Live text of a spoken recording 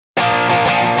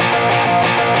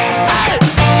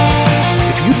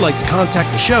like to contact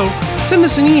the show, send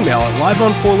us an email at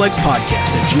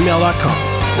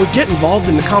liveonfourlegspodcast@gmail.com or get involved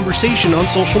in the conversation on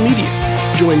social media.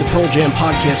 Join the Pearl Jam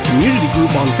Podcast community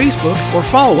group on Facebook or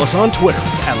follow us on Twitter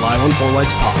at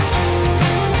liveonfourlegspod.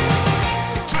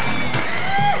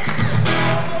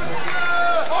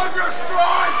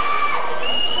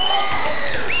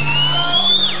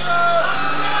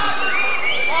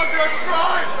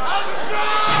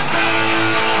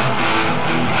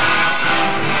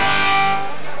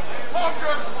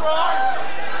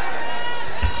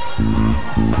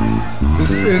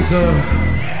 This is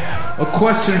a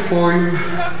question for you.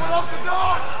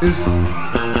 Is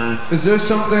there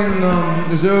something?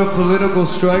 Is there a political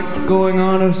strike going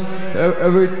on in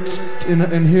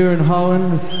here in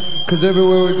Holland? Because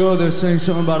everywhere we go, they're saying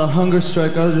something about a hunger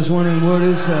strike. I was just wondering, what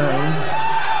is that?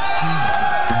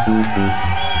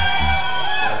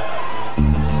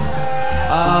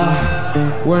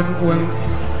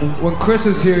 When Chris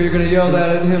is here, you're gonna yell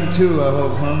that at him too, I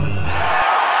hope, huh?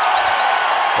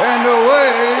 And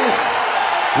away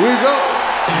we go.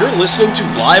 You're listening to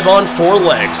Live on Four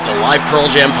Legs, the live Pearl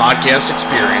Jam podcast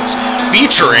experience,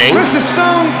 featuring Mr.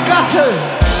 Stone Gossard.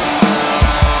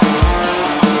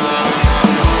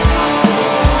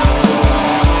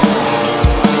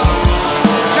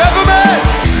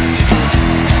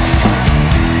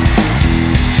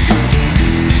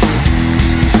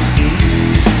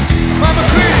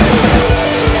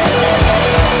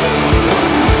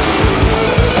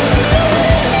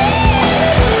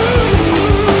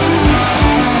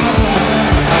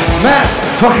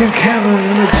 Fucking Cameron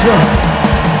in a truck.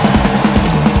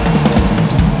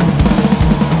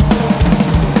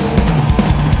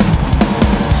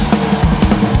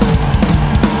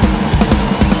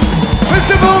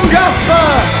 Mr. Boom Gasper.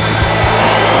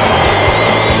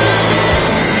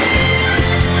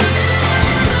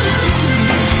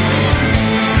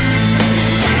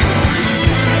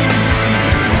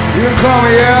 You can call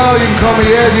me Al, you can call me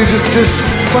Ed, you just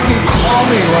fucking call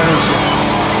me, why don't you?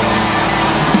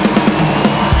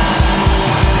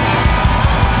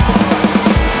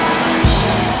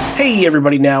 Hey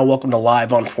everybody, now welcome to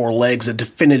Live on Four Legs, a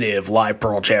definitive live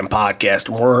Pearl Jam podcast.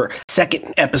 We're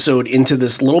second episode into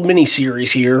this little mini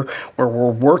series here where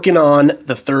we're working on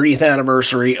the 30th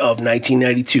anniversary of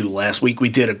 1992. Last week we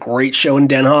did a great show in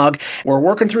Den Haag. We're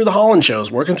working through the Holland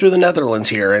shows, working through the Netherlands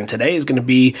here, and today is going to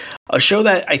be a show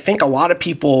that I think a lot of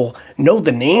people know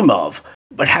the name of.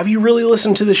 But have you really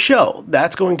listened to the show?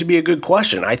 That's going to be a good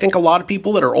question. I think a lot of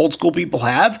people that are old school people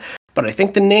have, but I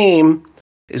think the name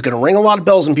is going to ring a lot of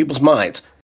bells in people's minds.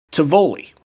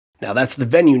 Tivoli. Now, that's the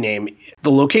venue name.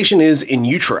 The location is in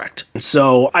Utrecht.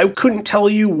 So I couldn't tell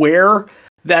you where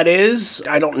that is.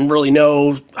 I don't really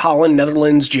know Holland,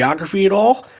 Netherlands geography at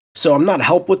all. So I'm not a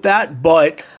help with that.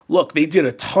 But look, they did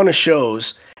a ton of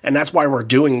shows. And that's why we're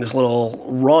doing this little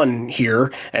run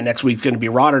here. And next week's going to be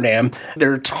Rotterdam.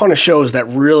 There are a ton of shows that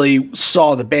really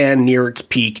saw the band near its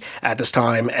peak at this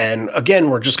time. And again,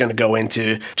 we're just going to go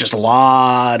into just a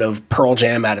lot of Pearl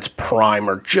Jam at its prime,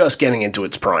 or just getting into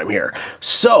its prime here.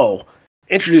 So,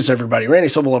 introduce everybody. Randy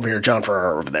Sobel over here, John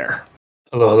Ferrara over there.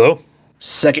 Hello, hello.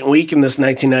 Second week in this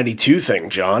 1992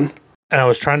 thing, John. And I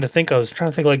was trying to think,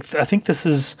 like, I think this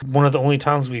is one of the only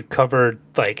times we've covered,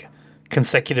 like,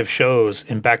 consecutive shows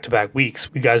in back-to-back weeks.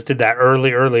 You guys did that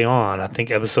early on. I think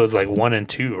episodes like 1 and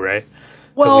 2, right?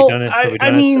 Well, have we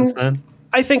done it since then?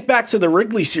 I think back to the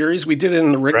Wrigley series. We did it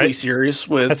in the Wrigley series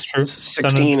with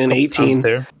 16 and 18.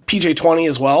 PJ20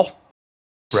 as well.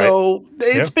 Right. So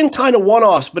it's been kind of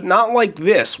one-offs, but not like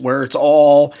this, where it's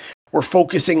all, we're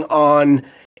focusing on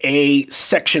a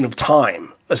section of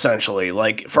time, essentially,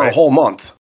 like for a whole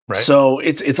month. Right. So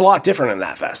it's a lot different in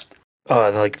that fest.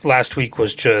 Like last week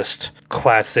was just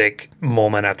classic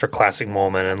moment after classic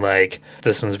moment, and like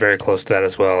this one's very close to that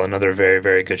as well. Another very,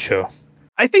 very good show.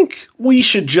 I think we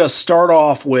should just start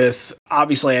off with,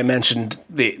 obviously I mentioned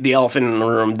the elephant in the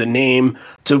room. The name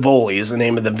Tivoli is the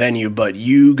name of the venue, but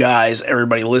you guys,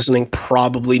 everybody listening,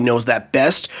 probably knows that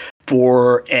best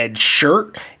for Ed's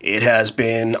shirt. It has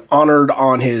been honored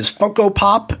on his Funko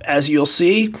Pop, as you'll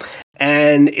see,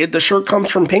 and the shirt comes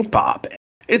from Pink Pop.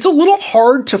 It's a little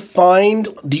hard to find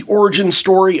the origin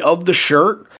story of the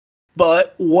shirt,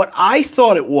 but what I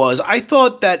thought it was, I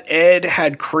thought that Ed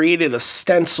had created a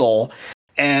stencil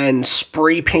and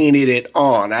spray painted it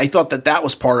on. I thought that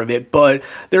was part of it, but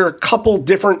there are a couple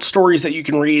different stories that you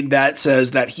can read that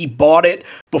says that he bought it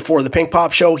before the Pink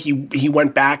Pop show. He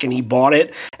went back and he bought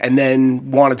it and then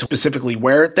wanted to specifically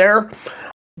wear it there.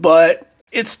 But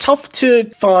it's tough to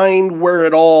find where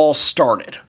it all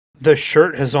started. The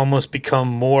shirt has almost become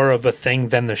more of a thing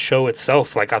than the show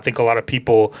itself. Like, I think a lot of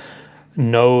people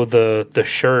know the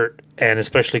shirt and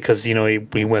especially because, you know,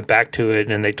 we went back to it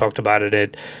and they talked about it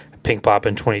at Pink Pop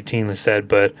in 2018, they said,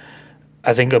 but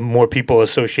I think more people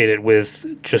associate it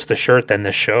with just the shirt than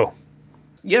the show.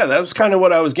 Yeah, that was kind of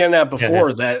what I was getting at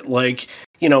before, that, like,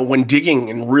 you know, when digging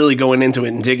and really going into it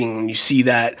and digging, and you see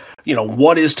that, you know,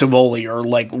 what is Tivoli, or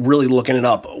like really looking it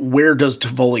up, where does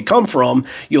Tivoli come from?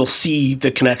 You'll see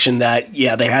the connection that,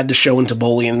 yeah, they had the show in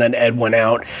Tivoli and then Ed went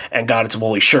out and got a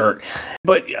Tivoli shirt.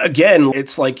 But again,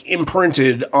 it's like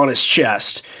imprinted on his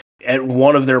chest at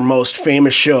one of their most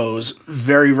famous shows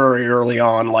very, very early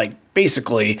on, like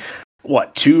basically,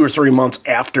 2 or 3 months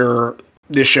after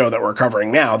this show that we're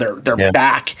covering now. They're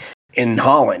back in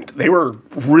Holland. They were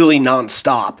really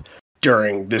nonstop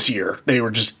during this year. They were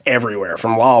just everywhere,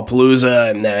 from Lollapalooza,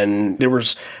 and then there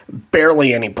was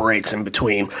barely any breaks in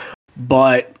between.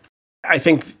 But I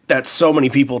think that so many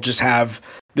people just have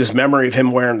this memory of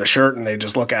him wearing the shirt, and they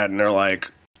just look at it and they're like,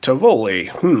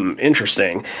 Tivoli,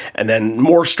 interesting. And then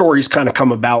more stories kind of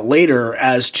come about later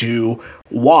as to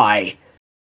why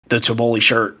the Tivoli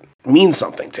shirt means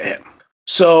something to him.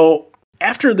 So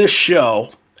after this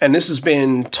show, and this has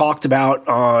been talked about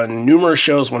on numerous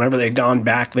shows whenever they've gone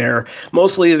back there,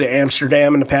 mostly to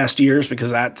Amsterdam in the past years, because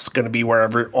that's going to be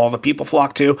wherever all the people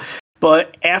flock to.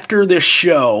 But after this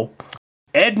show,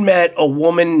 Ed met a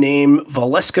woman named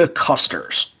Valeska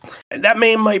Custers. That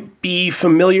name might be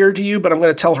familiar to you, but I'm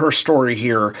going to tell her story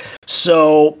here.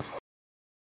 So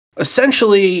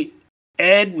essentially,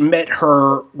 Ed met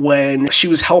her when she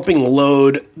was helping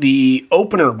load the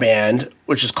opener band,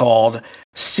 which is called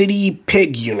City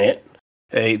Pig Unit.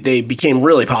 They became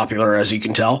really popular, as you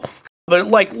can tell. But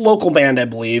like local band, I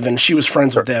believe, and she was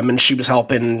friends with them, and she was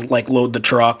helping like load the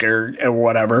truck or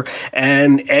whatever.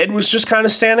 And Ed was just kind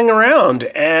of standing around,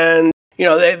 and you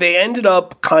know, they ended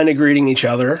up kind of greeting each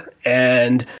other.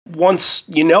 And once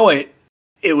you know it,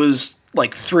 it was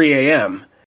like 3 a.m.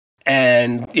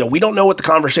 And, you know, we don't know what the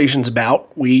conversation's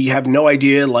about. We have no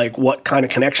idea, like, what kind of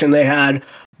connection they had,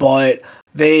 but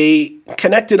they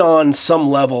connected on some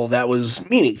level that was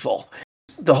meaningful.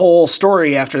 The whole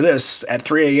story after this, at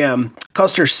 3 a.m.,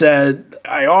 Custer said,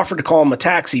 I offered to call him a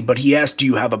taxi, but he asked, do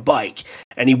you have a bike?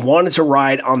 And he wanted to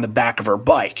ride on the back of her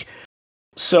bike.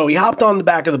 So he hopped on the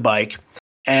back of the bike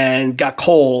and got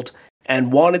cold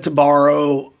and wanted to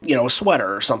borrow, you know, a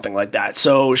sweater or something like that.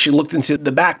 So she looked into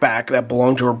the backpack that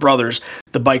belonged to her brother's.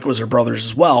 The bike was her brother's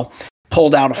as well.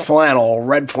 Pulled out a flannel,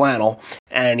 red flannel,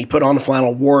 and he put on the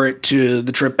flannel, wore it to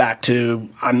the trip back to,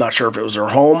 I'm not sure if it was her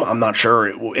home. I'm not sure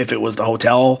if it was the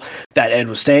hotel that Ed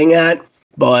was staying at,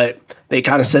 but they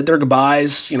kind of said their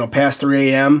goodbyes, you know, past 3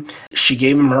 a.m. She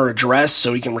gave him her address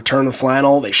so he can return the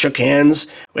flannel. They shook hands,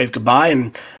 waved goodbye,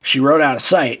 and she rode out of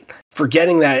sight,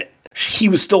 forgetting that he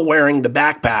was still wearing the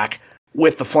backpack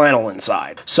with the flannel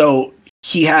inside. So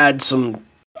he had some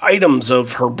items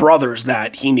of her brother's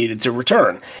that he needed to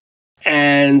return.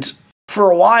 And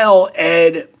for a while,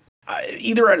 Ed,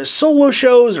 either at his solo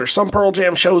shows or some Pearl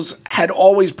Jam shows, had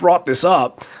always brought this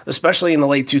up, especially in the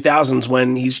late 2000s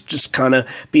when he's just kind of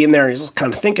being there, he's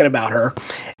kind of thinking about her.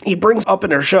 He brings up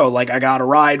in her show, like, I got a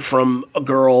ride from a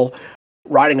girl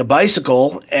riding a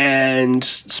bicycle and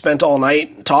spent all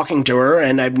night talking to her,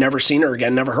 and I've never seen her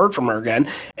again, never heard from her again.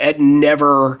 Ed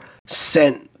never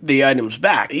sent the items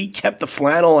back. He kept the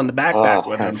flannel and the backpack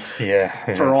with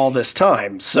him for all this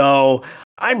time. So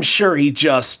I'm sure he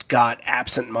just got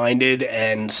absent-minded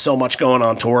and so much going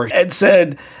on tour. Ed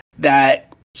said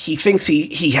that he thinks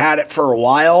he had it for a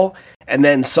while, and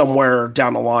then somewhere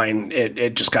down the line,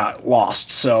 it just got lost.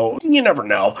 So you never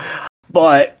know.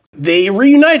 But they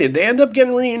reunited. They end up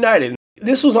getting reunited.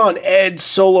 This was on Ed's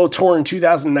solo tour in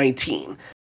 2019.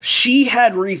 She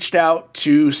had reached out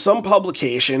to some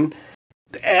publication,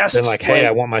 asked, they're like, hey,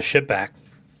 I want my shit back.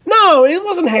 No, it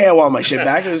wasn't, hey, I want my shit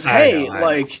back. It was, hey,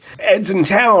 Ed's in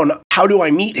town. How do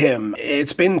I meet him?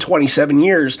 It's been 27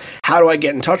 years. How do I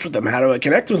get in touch with him? How do I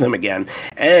connect with him again?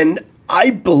 And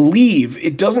I believe,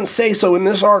 it doesn't say so in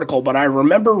this article, but I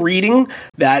remember reading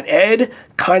that Ed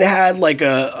kind of had like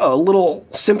a little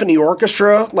symphony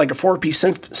orchestra, like a 4-piece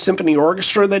symphony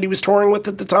orchestra that he was touring with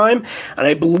at the time. And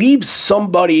I believe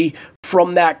somebody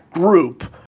from that group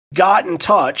got in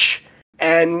touch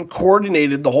and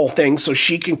coordinated the whole thing so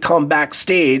she can come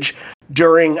backstage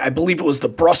during, I believe it was the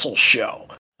Brussels show.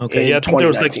 Okay, yeah, I think there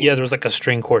was like a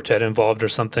string quartet involved or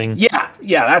something. Yeah,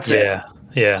 that's it.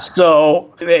 Yeah.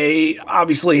 So they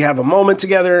obviously have a moment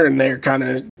together and they're kind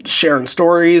of sharing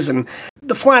stories, and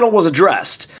the flannel was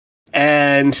addressed.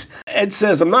 And Ed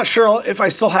says, I'm not sure if I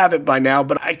still have it by now,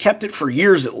 but I kept it for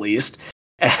years at least.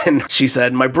 And she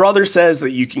said, my brother says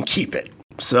that you can keep it.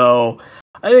 So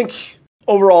I think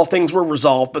overall things were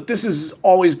resolved, but this has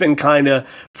always been kind of,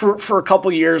 for a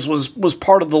couple years, was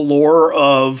part of the lore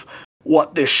of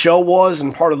what this show was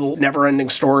and part of the never-ending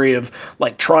story of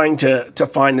like trying to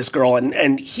find this girl.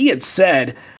 And he had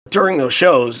said during those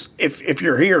shows, if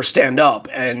you're here, stand up,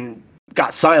 and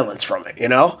got silence from it,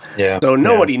 Yeah. So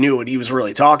nobody knew what he was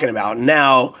really talking about.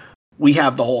 Now we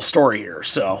have the whole story here.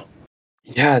 So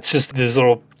yeah, it's just these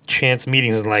little chance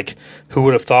meetings, and like, who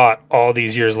would have thought all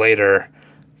these years later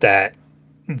that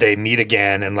they meet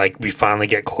again and like we finally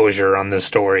get closure on this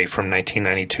story from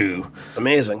 1992. It's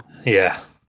amazing. Yeah.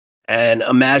 And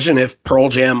imagine if Pearl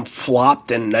Jam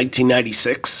flopped in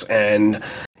 1996 and,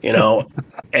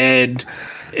 Ed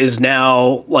is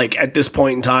now, like, at this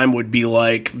point in time would be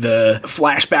like the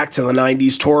flashback to the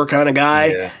 90s tour kind of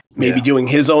guy, maybe doing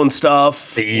his own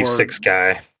stuff. The Eve 6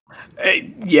 guy.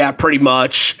 Yeah, pretty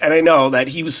much. And I know that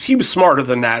he was smarter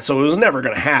than that, so it was never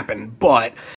going to happen,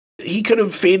 but he could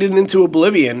have faded into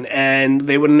oblivion and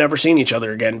they would have never seen each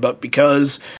other again. But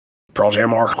because Pearl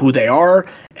Jam are who they are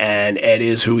and Ed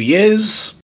is who he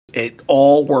is, it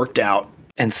all worked out.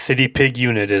 And City Pig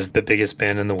Unit is the biggest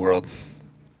band in the world.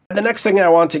 The next thing I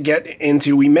want to get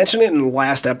into, we mentioned it in the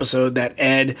last episode that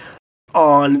Ed,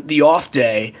 on the off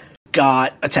day,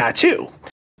 got a tattoo.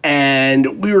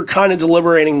 And we were kind of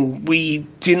deliberating. We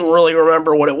didn't really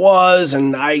remember what it was,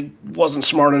 and I wasn't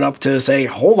smart enough to say,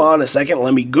 hold on a second,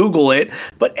 let me Google it.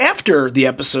 But after the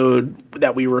episode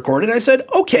that we recorded, I said,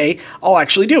 okay, I'll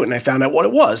actually do it. And I found out what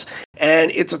it was.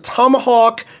 And it's a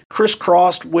tomahawk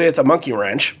crisscrossed with a monkey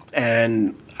wrench.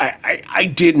 And I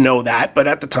did know that, but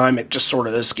at the time it just sort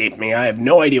of escaped me. I have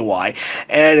no idea why.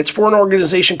 And it's for an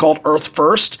organization called Earth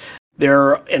First.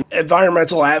 They're an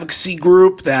environmental advocacy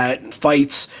group that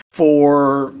fights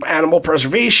for animal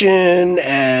preservation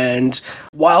and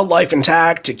wildlife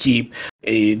intact to keep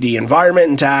the environment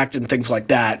intact and things like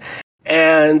that.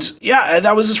 And yeah,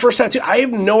 that was his first tattoo. I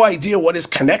have no idea what his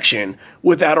connection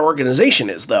with that organization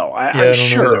is, though. I'm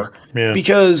sure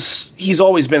because he's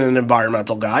always been an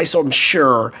environmental guy, so I'm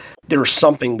sure there's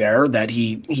something there that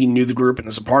he knew the group and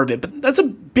is a part of it. But that's a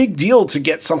big deal to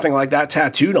get something like that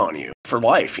tattooed on you for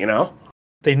life,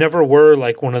 They never were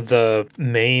like one of the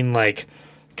main, like,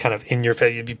 kind of in your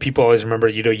face. People always remember,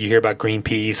 you hear about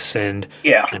Greenpeace and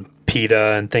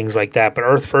PETA and things like that. But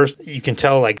Earth First, you can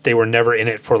tell like they were never in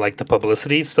it for like the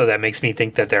publicity. So that makes me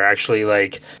think that they're actually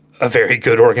like a very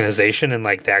good organization and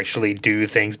like they actually do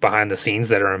things behind the scenes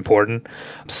that are important.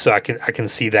 So I can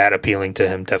see that appealing to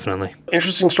him, definitely.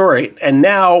 Interesting story. And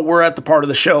now we're at the part of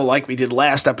the show, like we did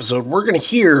last episode, we're going to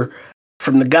hear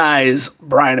from the guys,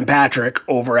 Brian and Patrick,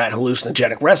 over at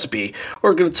Hallucinogenic Recipe.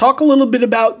 We're going to talk a little bit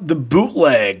about the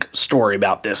bootleg story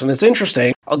about this. And it's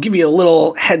interesting. I'll give you a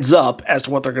little heads up as to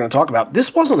what they're going to talk about.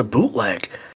 This wasn't a bootleg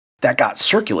that got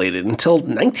circulated until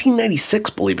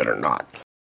 1996, believe it or not.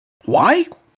 Why?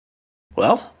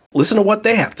 Well, listen to what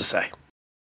they have to say.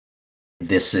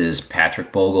 This is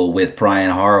Patrick Bogle with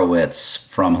Brian Horowitz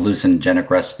from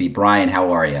Hallucinogenic Recipe. Brian,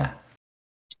 how are you?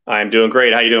 I'm doing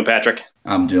great. How you doing, Patrick?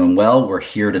 I'm doing well. We're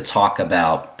here to talk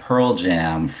about Pearl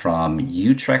Jam from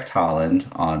Utrecht, Holland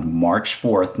on March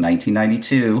 4th,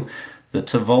 1992, the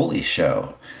Tivoli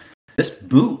Show. This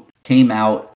boot came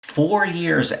out 4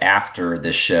 years after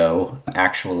this show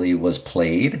actually was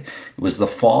played. It was the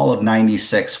fall of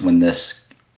 96 when this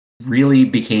really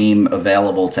became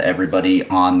available to everybody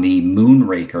on the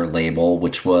Moonraker label,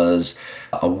 which was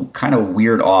a kind of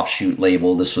weird offshoot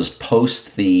label. This was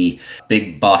post the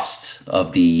big bust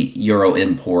of the Euro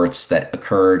imports that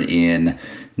occurred in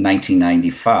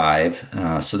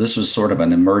 1995. So this was sort of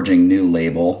an emerging new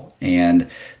label. And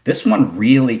this one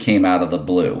really came out of the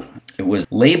blue. It was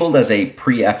labeled as a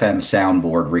pre-FM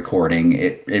soundboard recording.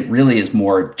 It really is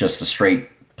more just a straight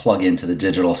plug into the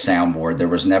digital soundboard. There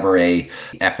was never a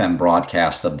FM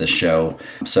broadcast of the show.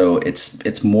 So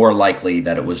it's more likely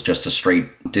that it was just a straight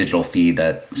digital feed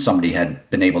that somebody had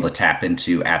been able to tap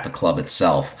into at the club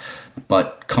itself.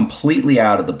 But completely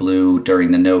out of the blue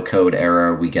during the no code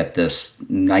era, we get this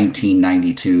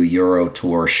 1992 Euro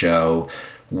Tour show,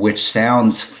 which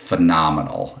sounds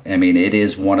phenomenal. I mean, it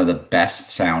is one of the best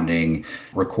sounding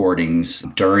recordings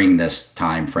during this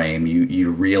time frame. You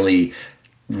really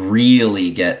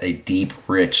get a deep,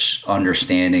 rich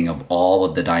understanding of all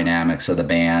of the dynamics of the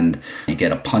band. You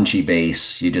get a punchy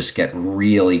bass, you just get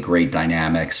really great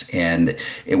dynamics, and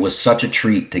it was such a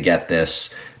treat to get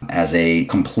this as a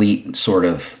complete sort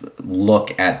of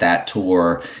look at that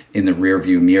tour in the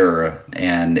rearview mirror,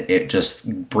 and it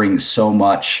just brings so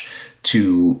much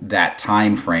to that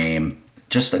time frame.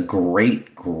 Just a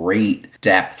great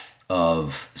depth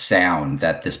of sound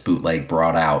that this bootleg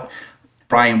brought out.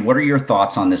 Brian, what are your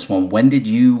thoughts on this one? When did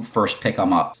you first pick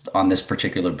them up on this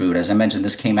particular boot? As I mentioned,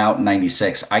 this came out in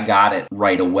 96. I got it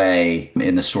right away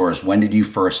in the stores. When did you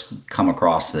first come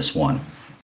across this one?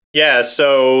 Yeah,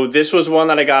 so this was one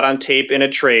that I got on tape in a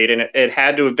trade, and it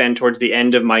had to have been towards the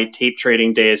end of my tape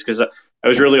trading days because I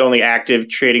was really only active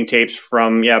trading tapes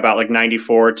from, about like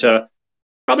 94 to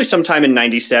probably sometime in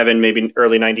 97, maybe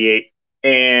early 98.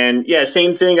 And yeah,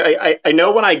 same thing. I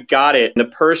know when I got it, the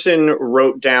person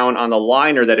wrote down on the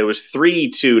liner that it was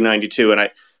 3/2/92. And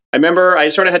I remember I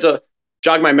sort of had to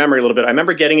jog my memory a little bit. I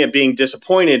remember getting it being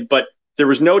disappointed, but there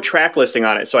was no track listing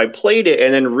on it. So I played it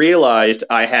and then realized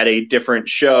I had a different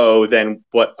show than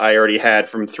what I already had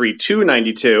from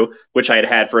 3/2/92, which I had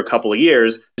had for a couple of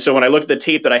years. So when I look at the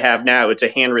tape that I have now, it's a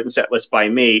handwritten set list by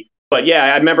me. But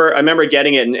yeah, I remember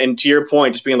getting it, and to your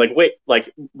point, just being like, wait, like,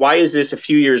 why is this a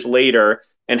few years later,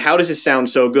 and how does this sound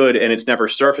so good, and it's never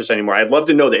surfaced anymore? I'd love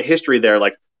to know the history there,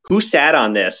 like, who sat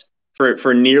on this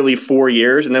for nearly 4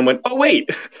 years, and then went, oh, wait,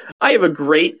 I have a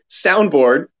great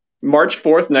soundboard, March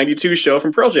 4th, 92 show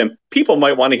from Pearl Jam. People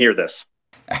might want to hear this.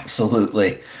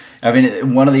 Absolutely. I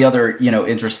mean, one of the other,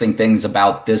 interesting things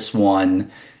about this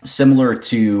one, similar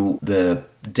to the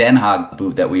Den Haag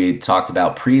boot that we talked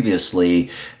about previously,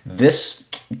 this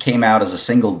came out as a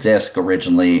single disc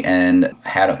originally and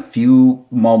had a few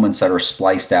moments that are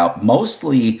spliced out.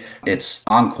 Mostly it's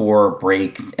encore,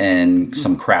 break, and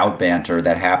some crowd banter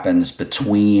that happens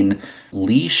between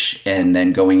Leash and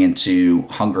then going into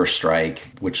Hunger Strike,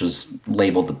 which was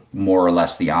labeled more or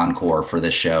less the encore for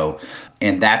this show.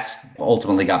 And that's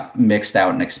ultimately got mixed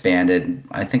out and expanded.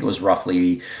 I think it was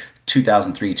roughly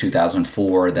 2003,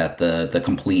 2004 that the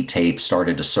complete tape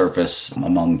started to surface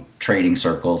among trading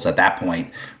circles. At that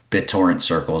point, BitTorrent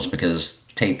circles, because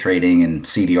tape trading and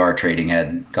CDR trading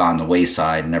had gone the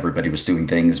wayside and everybody was doing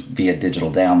things via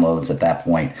digital downloads at that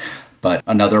point. But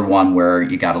another one where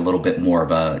you got a little bit more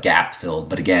of a gap filled.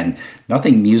 But again,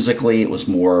 nothing musically. It was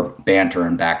more banter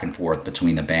and back and forth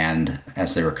between the band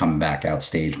as they were coming back out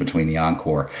stage between the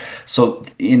encore. So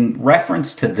in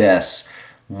reference to this,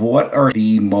 what are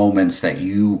the moments that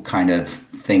you kind of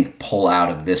think pull out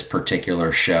of this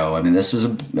particular show? I mean, this is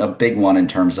a big one in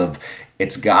terms of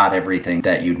it's got everything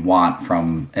that you'd want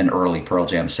from an early Pearl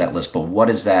Jam set list. But what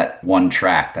is that one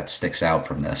track that sticks out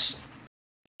from this?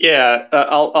 Yeah,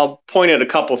 I'll point at a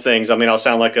couple things. I mean, I'll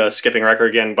sound like a skipping record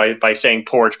again by saying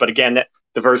Porch, but again,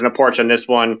 the version of Porch on this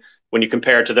one, when you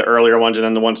compare it to the earlier ones and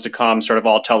then the ones to come, sort of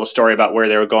all tell the story about where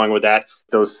they were going with that.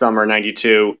 Those summer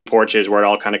 92 Porches where it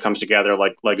all kind of comes together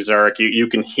like Zurich. You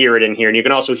can hear it in here, and you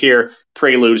can also hear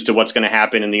preludes to what's going to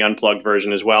happen in the unplugged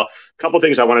version as well. A couple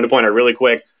things I wanted to point out really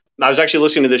quick. I was actually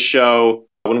listening to this show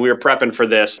when we were prepping for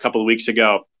this a couple of weeks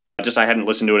ago. I hadn't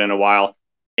listened to it in a while.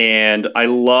 And I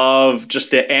love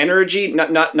just the energy,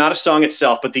 not a song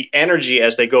itself, but the energy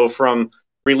as they go from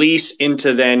Release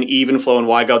into then Even Flow and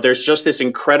Why Go. There's just this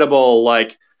incredible,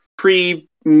 like,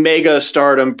 pre-mega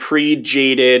stardom,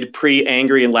 pre-jaded,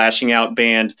 pre-angry and lashing out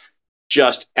band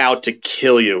just out to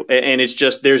kill you. And it's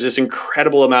just, there's this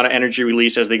incredible amount of energy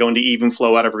release as they go into Even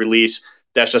Flow out of Release.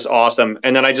 That's just awesome.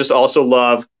 And then I just also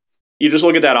love, you just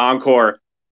look at that encore,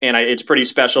 and it's pretty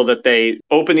special that they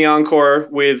open the encore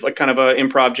with like kind of an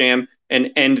improv jam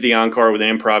and end the encore with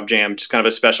an improv jam. Just kind of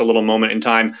a special little moment in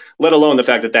time, let alone the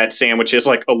fact that sandwich is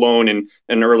like Alone in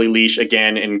an early Leash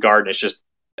again in Garden. It's just,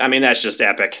 I mean, that's just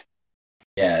epic.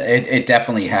 Yeah, it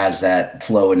definitely has that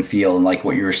flow and feel, and like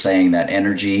what you were saying, that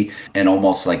energy and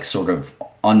almost like sort of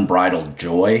unbridled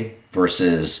joy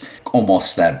versus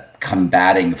almost that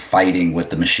combating, fighting with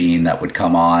the machine that would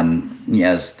come on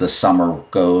as the summer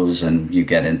goes and you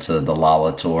get into the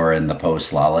Lala Tour and the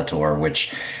post Lala Tour,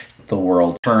 which the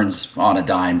world turns on a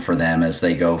dime for them as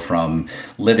they go from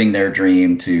living their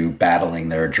dream to battling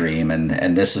their dream.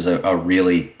 And this is a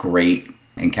really great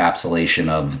encapsulation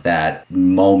of that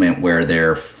moment where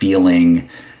they're feeling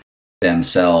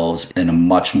themselves in a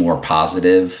much more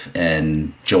positive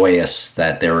and joyous,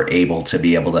 that they were able to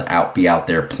be out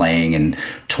there playing and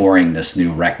touring this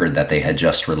new record that they had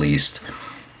just released.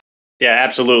 Yeah,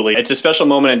 absolutely. It's a special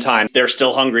moment in time. They're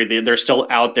still hungry. They're still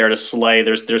out there to slay.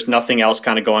 There's nothing else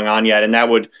kind of going on yet. And that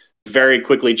would very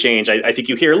quickly change. I think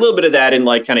you hear a little bit of that in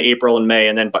like kind of April and May.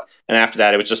 And after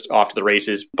that, it was just off to the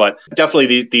races. But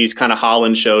definitely these kind of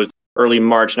Holland shows, early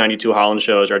March 92 Holland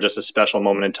shows, are just a special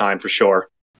moment in time for sure.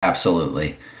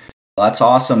 Absolutely. Well, that's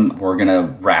awesome. We're going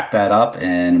to wrap that up,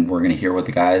 and we're going to hear what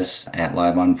the guys at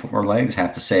Live on Four Legs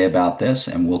have to say about this,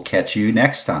 and we'll catch you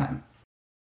next time.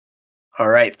 All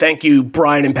right. Thank you,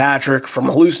 Brian and Patrick from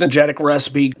Hallucinogenic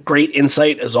Recipe. Great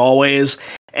insight as always.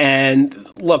 And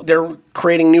look, there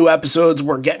creating new episodes.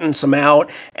 We're getting some out.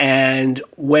 And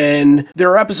when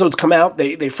their episodes come out,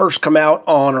 they first come out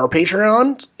on our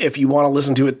Patreon, if you want to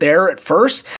listen to it there at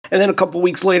first. And then a couple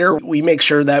weeks later, we make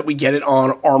sure that we get it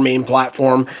on our main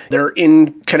platform. They're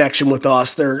in connection with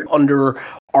us. They're under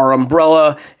our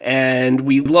umbrella, and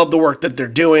we love the work that they're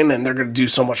doing, and they're going to do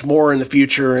so much more in the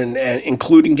future, and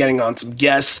including getting on some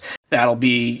guests that'll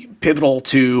be pivotal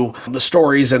to the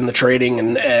stories and the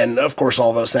trading and of course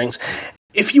all those things.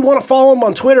 If you want to follow them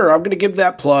on Twitter, I'm going to give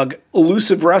that plug,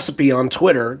 Elusive Recipe on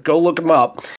Twitter. Go look them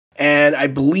up. And I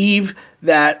believe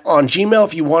that on Gmail,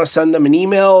 if you want to send them an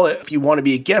email, if you want to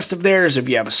be a guest of theirs, if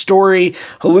you have a story,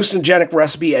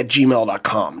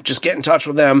 hallucinogenicrecipe@gmail.com. Just get in touch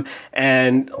with them.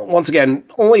 And once again,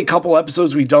 only a couple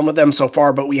episodes we've done with them so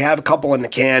far, but we have a couple in the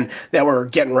can that we're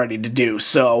getting ready to do.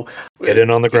 So get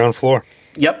in on the ground floor.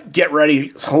 Yep, get ready.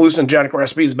 Hallucinogenic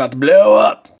Recipe is about to blow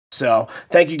up. So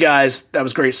thank you guys. That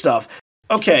was great stuff.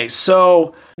 Okay,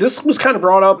 so this was kind of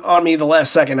brought up on me the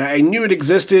last second. I knew it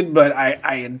existed, but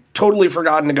I had totally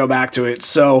forgotten to go back to it.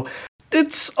 So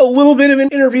it's a little bit of an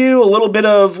interview, a little bit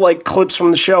of like clips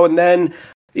from the show, and then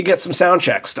you get some sound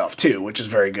check stuff too, which is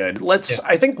very good.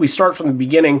 I think we start from the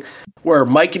beginning where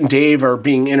Mike and Dave are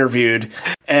being interviewed,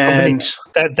 and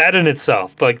that in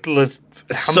itself, like, how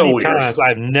many times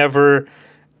I've never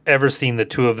ever seen the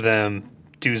two of them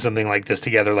do something like this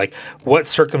together. Like, what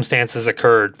circumstances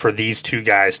occurred for these two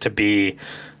guys to be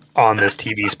on this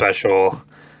TV special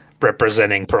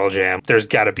representing Pearl Jam? There's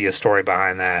got to be a story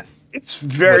behind that. It's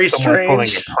very strange. Pulling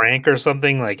a prank or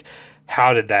something? Like,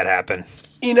 how did that happen?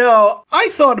 You know, I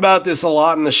thought about this a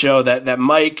lot in the show, that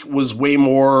Mike was way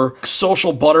more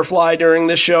social butterfly during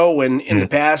this show, when in the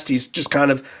past he's just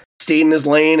kind of stayed in his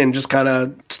lane and just kind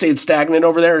of stayed stagnant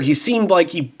over there. He seemed like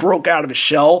he broke out of his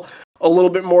shell a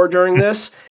little bit more during this.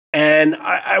 And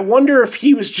I wonder if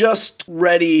he was just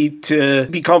ready to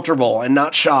be comfortable and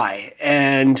not shy.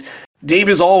 And Dave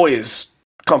is always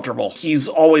comfortable. He's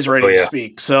always ready to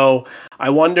speak. So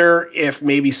I wonder if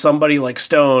maybe somebody like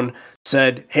Stone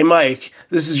said, "Hey, Mike,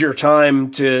 this is your time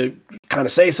to kind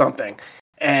of say something."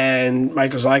 And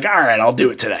Mike was like, "All right, I'll do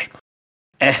it today."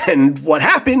 And what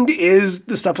happened is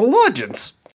the stuff of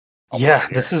legends. Yeah,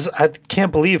 I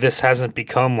can't believe this hasn't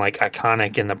become like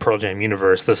iconic in the Pearl Jam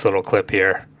universe, this little clip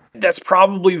here. That's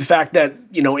probably the fact that,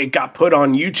 you know, it got put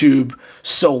on YouTube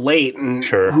so late, and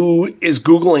who is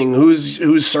Googling,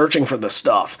 who's searching for this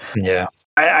stuff. Yeah.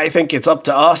 I think it's up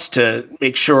to us to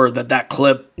make sure that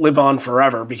clip live on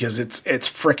forever, because it's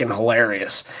freaking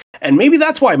hilarious. And maybe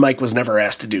that's why Mike was never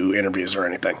asked to do interviews or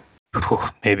anything.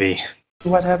 Maybe.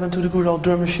 What happened to the good old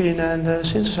drum machine and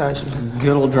synthesizer?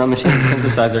 Good old drum machine and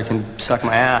synthesizer can suck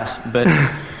my ass, but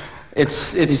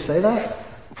it's. Did you say that?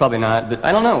 Probably not, but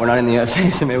I don't know. We're not in the USA,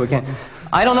 so maybe we can.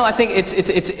 I don't know. I think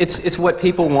it's what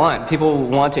people want. People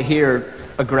want to hear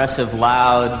aggressive,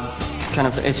 loud, kind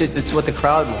of. It's what the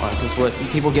crowd wants. It's what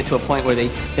people get to a point where they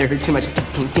hear too much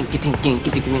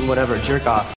whatever, jerk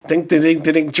off.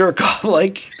 Jerk off.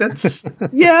 Like, that's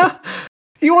yeah.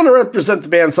 You want to represent the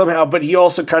band somehow, but he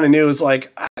also kind of knew, it's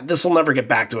like, this will never get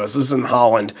back to us. This is in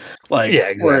Holland. Like,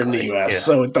 we're in the U.S.,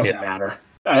 so it doesn't matter.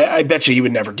 I bet you he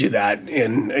would never do that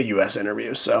in a U.S.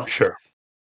 interview. So sure.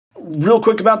 Real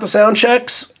quick about the sound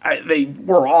checks, they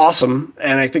were awesome.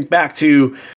 And I think back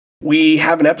to, we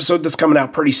have an episode that's coming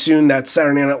out pretty soon, that's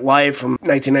Saturday Night Live from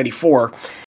 1994.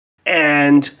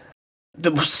 And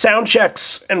the sound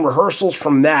checks and rehearsals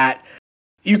from that,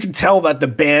 you can tell that the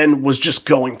band was just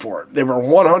going for it. They were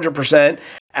 100%.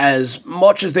 As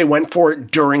much as they went for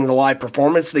it during the live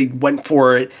performance, they went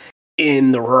for it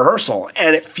in the rehearsal.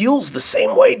 And it feels the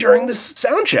same way during this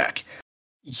sound check.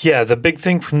 Yeah, the big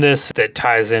thing from this that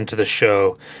ties into the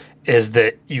show is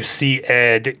that you see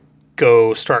Ed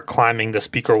start climbing the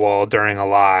speaker wall during a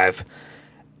live,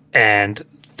 and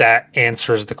that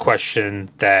answers the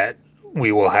question that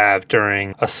we will have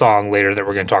during a song later that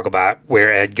we're going to talk about,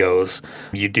 where Ed goes.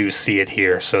 You do see it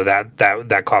here, so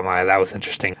that caught my eye. That was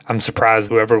interesting. I'm surprised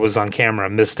whoever was on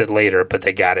camera missed it later, but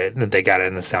they got it. They got it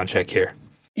in the sound check here.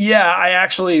 Yeah,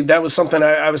 that was something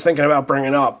I was thinking about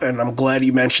bringing up, and I'm glad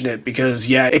you mentioned it,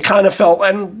 because it kind of felt,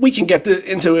 and we can get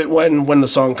into it when the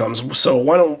song comes. So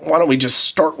why don't we just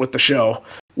start with the show,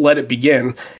 let it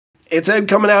begin. It's Ed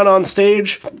coming out on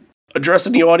stage,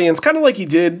 addressing the audience, kind of like he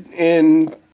did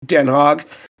in Den Haag,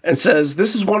 and says,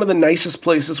 "This is one of the nicest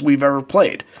places we've ever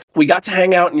played. We got to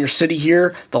hang out in your city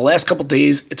here the last couple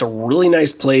days. It's a really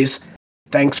nice place.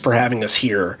 Thanks for having us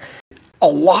here." A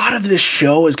lot of this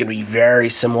show is going to be very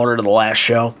similar to the last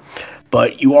show,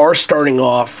 but you are starting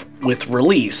off with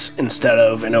Release instead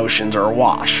of an Oceans or a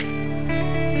Wash.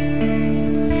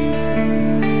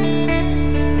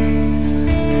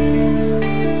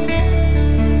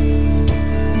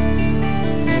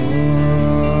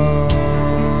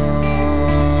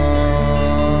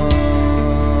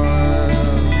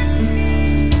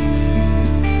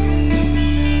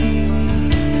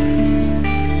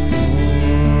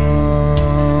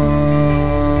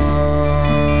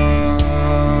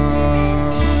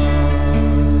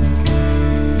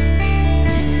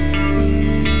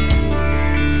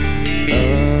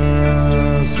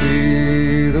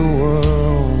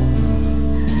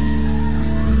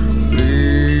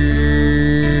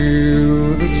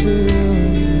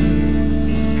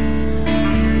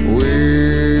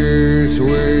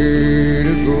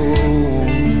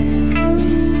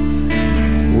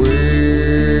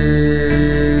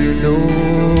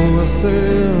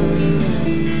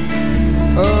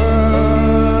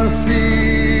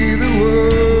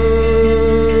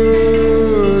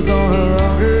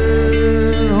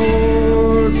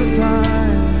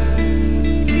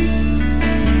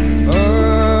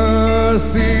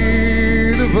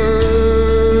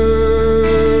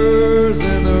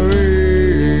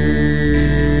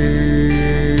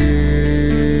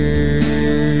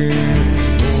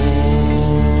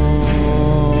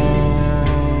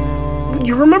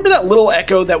 that little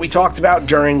echo that we talked about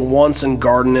during Once and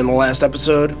Garden in the last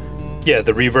episode? Yeah,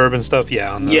 the reverb and stuff.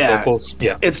 Yeah, on the vocals.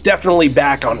 Yeah, it's definitely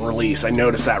back on release. I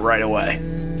noticed that right away.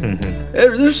 Mm-hmm.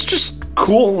 There's just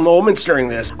cool moments during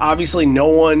this. Obviously, no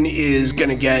one is going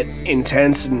to get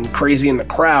intense and crazy in the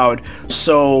crowd,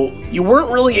 so you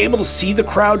weren't really able to see the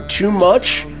crowd too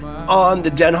much on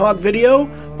the Den Haag video,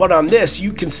 but on this,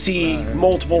 you can see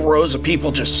multiple rows of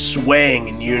people just swaying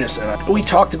in unison. We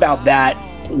talked about that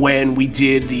when we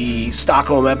did the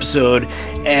Stockholm episode,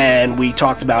 and we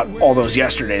talked about all those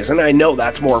yesterdays, and I know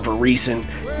that's more of a recent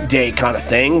day kind of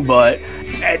thing, but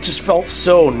it just felt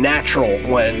so natural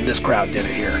when this crowd did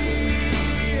it here.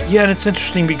 Yeah, and it's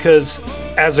interesting because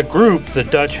as a group, the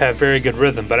Dutch have very good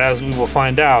rhythm, but as we will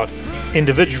find out,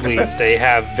 individually, they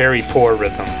have very poor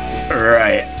rhythm.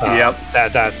 Right. Yep.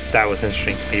 That was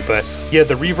interesting to me. But yeah,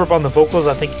 the reverb on the vocals,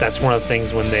 I think that's one of the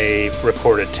things when they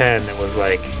recorded 10, it was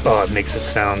like, oh, it makes it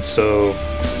sound so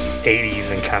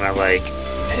 80s and kind of like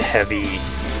heavy.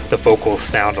 The vocals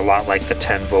sound a lot like the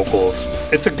 10 vocals.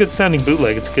 It's a good sounding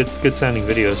bootleg. It's a good sounding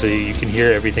video, so you can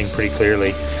hear everything pretty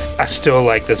clearly. I still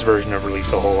like this version of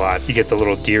Release a whole lot. You get the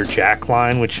little Dear Jack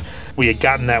line, which we had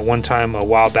gotten that one time a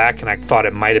while back, and I thought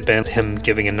it might have been him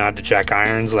giving a nod to Jack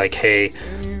Irons, like, hey,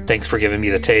 thanks for giving me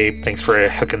the tape. Thanks for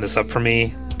hooking this up for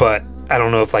me. But I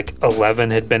don't know if like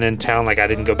 11 had been in town. Like I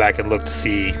didn't go back and look to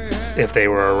see if they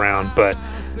were around, but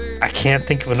I can't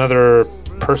think of another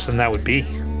person that would be.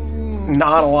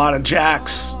 Not a lot of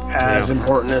Jacks as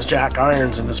important as Jack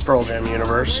Irons in this Pearl Jam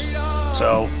universe.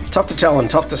 So tough to tell and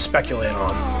tough to speculate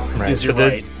on. Right. Because you're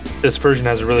right. This version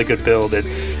has a really good build. It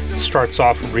starts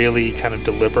off really kind of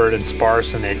deliberate and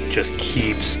sparse, and it just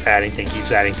keeps adding thing.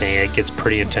 It gets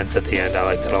pretty intense at the end. I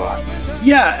liked it a lot.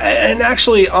 Yeah, and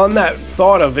actually on that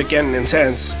thought of it getting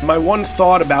intense, my one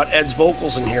thought about Ed's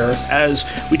vocals in here, as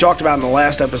we talked about in the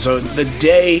last episode, the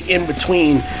day in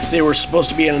between, they were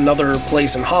supposed to be in another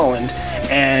place in Holland,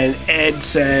 and Ed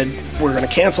said, we're going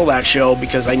to cancel that show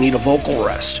because I need a vocal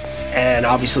rest. And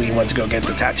obviously he went to go get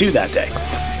the tattoo that day.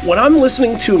 When I'm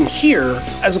listening to him here,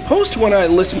 as opposed to when I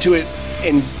listened to it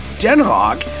in Den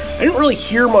Haag, I didn't really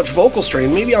hear much vocal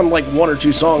strain, maybe on like one or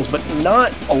two songs, but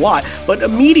not a lot. But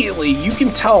immediately you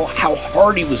can tell how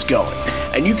hard he was going.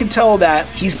 And you can tell that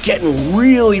he's getting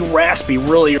really raspy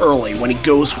really early when he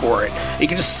goes for it. You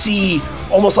can just see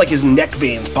almost like his neck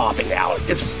veins popping out.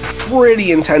 It's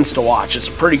pretty intense to watch. It's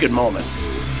a pretty good moment.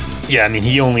 Yeah, I mean,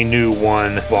 he only knew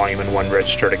one volume and one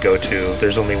register to go to.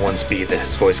 There's only one speed that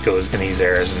his voice goes in these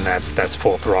airs, and that's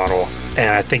full throttle.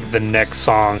 And I think the next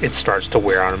song, it starts to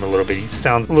wear on him a little bit. He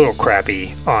sounds a little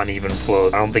crappy on Even Flow.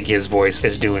 I don't think his voice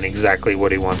is doing exactly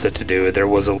what he wants it to do. There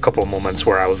was a couple of moments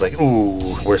where I was like,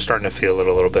 ooh, we're starting to feel it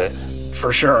a little bit.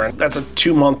 For sure. And that's a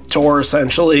 2-month tour,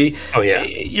 essentially. Oh, yeah.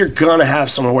 You're going to have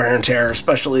some wear and tear,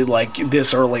 especially like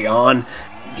this early on.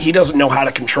 He doesn't know how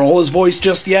to control his voice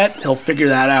just yet. He'll figure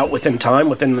that out within time,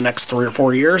 within the next 3 or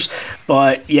 4 years.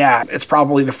 But yeah, it's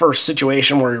probably the first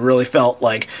situation where he really felt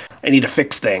like, I need to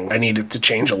fix things. I need it to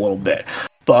change a little bit.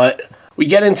 But we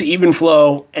get into Even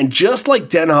Flow, and just like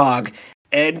Den Haag,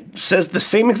 Ed says the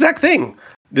same exact thing.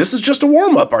 This is just a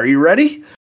warm-up. Are you ready?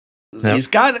 Yep. He's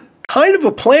got kind of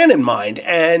a plan in mind.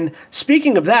 And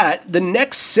speaking of that, the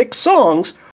next 6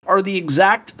 songs are the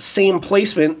exact same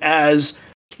placement as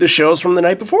the shows from the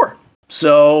night before.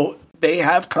 So they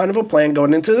have kind of a plan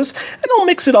going into this, and they'll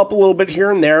mix it up a little bit here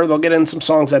and there. They'll get in some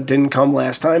songs that didn't come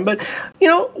last time, but you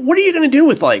know, what are you going to do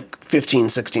with like 15,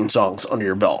 16 songs under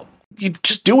your belt? You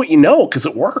just do what you know because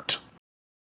it worked.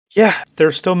 Yeah,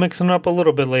 they're still mixing it up a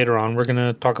little bit later on. We're going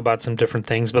to talk about some different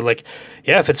things, but like,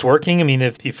 yeah, if it's working, I mean,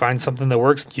 if you find something that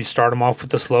works, you start them off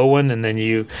with the slow one, and then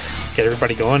you get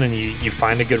everybody going, and you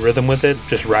find a good rhythm with it.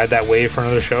 Just ride that wave for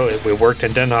another show. It worked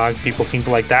in Den Haag. People seem to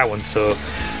like that one, so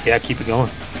yeah, keep it going.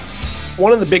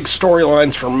 One of the big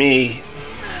storylines for me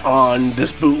on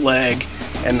this bootleg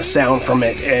and the sound from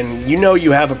it, and you know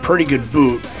you have a pretty good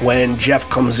boot when Jeff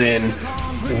comes in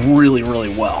really,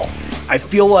 really well. I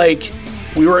feel like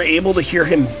we were able to hear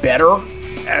him better,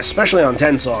 especially on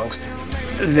 10 songs,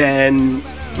 than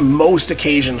most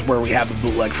occasions where we have a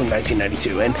bootleg from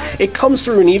 1992. And it comes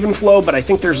through in Even Flow, but I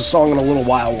think there's a song in a little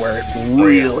while where it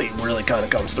really kind of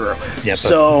comes through. Yeah,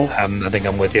 so I think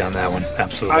I'm with you on that one.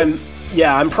 Absolutely.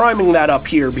 I'm priming that up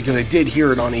here because I did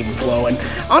hear it on Even Flow. And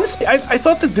honestly, I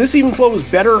thought that this Even Flow was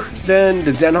better than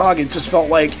the Den Haag. It just felt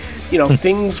like, you know,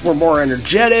 things were more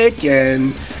energetic,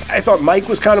 and I thought Mike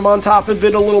was kind of on top of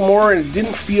it a little more, and it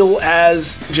didn't feel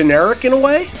as generic in a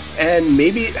way. And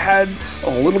maybe it had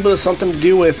a little bit of something to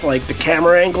do with like the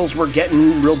camera angles were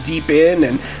getting real deep in,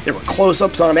 and there were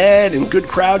close-ups on Ed and good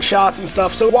crowd shots and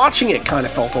stuff. So watching it kind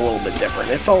of felt a little bit different.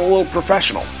 It felt a little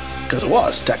professional because it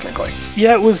was technically.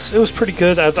 Yeah, it was pretty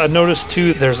good. I noticed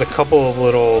too. There's a couple of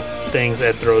little things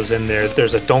Ed throws in there.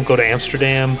 There's a "Don't go to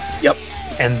Amsterdam." Yep.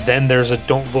 And then there's a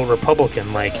 "Don't vote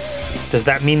Republican." Like, does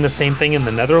that mean the same thing in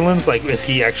the Netherlands? Like, is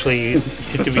he actually?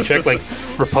 Did we check? Like,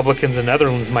 Republicans in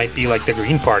Netherlands might be like the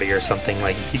Green Party or something.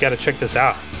 Like, you got to check this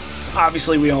out.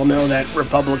 Obviously, we all know that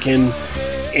Republican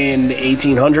in the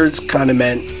 1800s kind of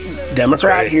meant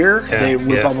Democrat here. Yeah,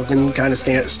 Republican kind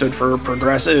of stood for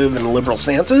progressive and liberal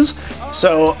stances.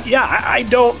 So, yeah, I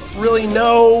don't really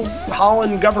know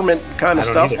Holland government kind of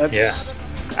stuff. Either. That's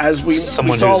as we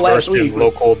Someone saw who's last versed in week.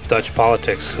 local Dutch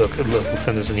politics who could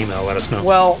send us an email, let us know.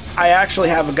 Well, I actually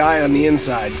have a guy on the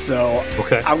inside, so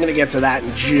Okay. I'm going to get to that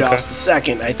in just a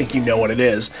second. I think you know what it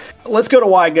is. Let's go to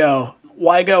Why Go.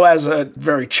 Why Go has a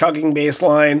very chugging bass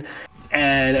line,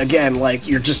 and again, like,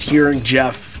 you're just hearing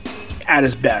Jeff at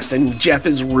his best, and Jeff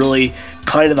is really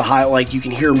kind of the high. Like, you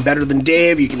can hear him better than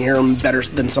Dave, you can hear him better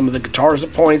than some of the guitars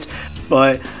at points,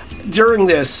 but during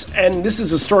this, and this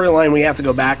is a storyline we have to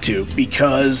go back to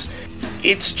because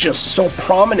it's just so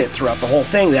prominent throughout the whole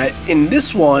thing that in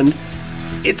this one,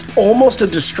 it's almost a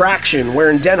distraction, where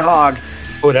in Den Haag,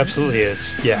 Oh, it absolutely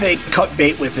is. Yeah. they cut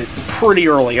bait with it pretty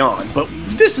early on, but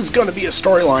this is going to be a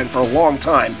storyline for a long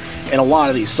time in a lot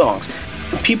of these songs.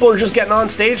 People are just getting on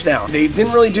stage now. They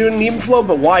didn't really do it in Even Flow,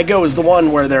 but Why Go is the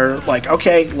one where they're like,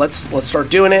 okay, let's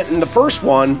start doing it. And the first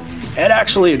one, Ed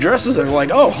actually addresses it. They're like,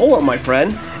 oh, hold on, my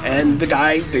friend. And the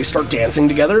guy, they start dancing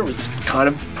together. It was kind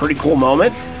of a pretty cool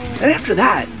moment. And after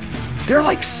that, there are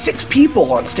like 6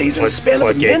 people on stage in the span of a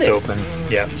Floodgates minute. open.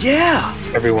 Yeah. Yeah.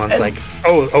 Everyone's And- like,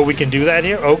 oh, we can do that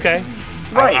here? Okay.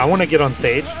 Right. I want to get on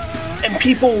stage. And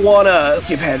people want to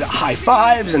give Ed high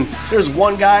fives, and there's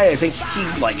one guy, I think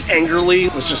he like angrily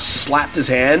was just slapped his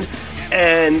hand,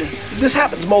 and this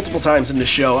happens multiple times in the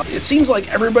show. It seems like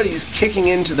everybody's kicking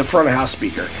into the front of house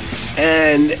speaker,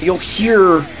 and you'll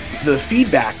hear the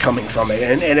feedback coming from it,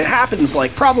 and it happens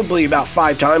like probably about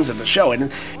 5 times in the show,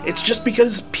 and it's just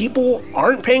because people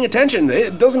aren't paying attention.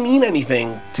 It doesn't mean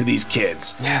anything to these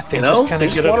kids. Yeah, they you know, just kind they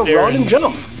of just get up want to there run and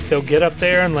jump. They'll get up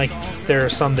there and, like, there are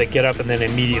some that get up and then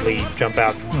immediately jump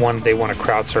out. One, they want to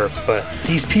crowd surf, but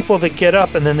these people that get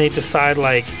up and then they decide,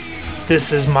 like,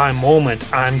 this is my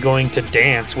moment. I'm going to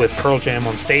dance with Pearl Jam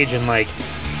on stage, and, like,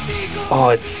 oh,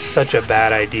 it's such a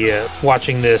bad idea.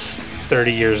 Watching this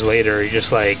 30 years later, you're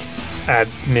just like, I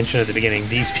mentioned at the beginning,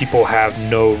 these people have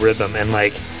no rhythm, and,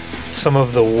 like, some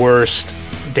of the worst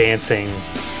dancing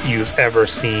you've ever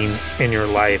seen in your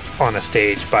life on a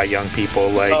stage by young people.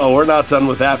 Like, Oh, we're not done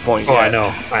with that point oh, yet.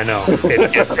 I know.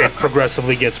 It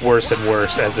progressively gets worse and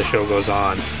worse as the show goes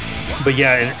on. But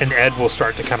yeah, and Ed will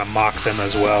start to kind of mock them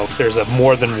as well. There's a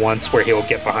more than once where he'll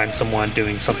get behind someone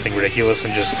doing something ridiculous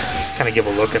and just kind of give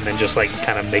a look and then just like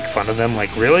kind of make fun of them.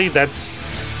 Like, really? That's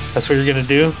what you're gonna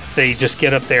do? They just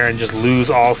get up there and just lose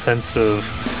all sense of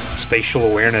spatial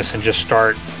awareness and just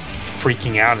start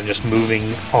freaking out and just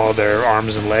moving all their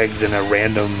arms and legs in a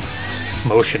random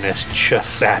motion. It's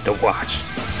just sad to watch.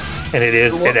 And it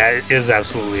is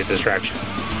absolutely a distraction.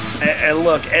 And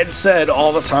look, Ed said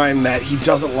all the time that he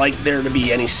doesn't like there to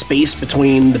be any space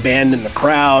between the band and the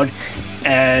crowd,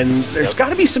 and there's got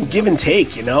to be some give and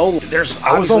take, you know. There's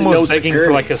I was obviously almost no begging security.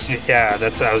 for like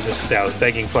I was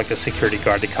begging for like a security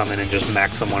guard to come in and just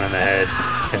smack someone in the head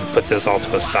and put this all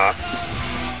to a stop.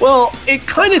 Well, it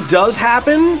kind of does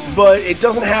happen, but it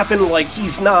doesn't happen like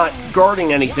he's not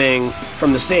guarding anything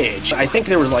from the stage. I think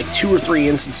there was like 2 or 3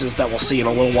 instances that we'll see in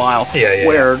a little while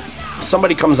where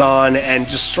somebody comes on and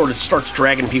just sort of starts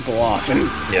dragging people off, and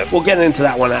we'll get into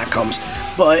that when that comes.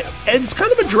 But Ed's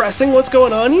kind of addressing what's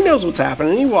going on. He knows what's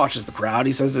happening. He watches the crowd.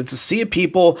 He says, it's a sea of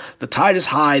people. The tide is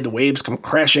high. The waves come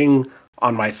crashing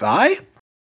on my thigh.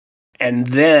 And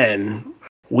then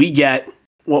we get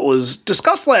what was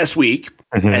discussed last week,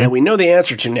 and we know the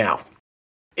answer to now.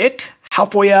 Ik hou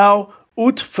voor jou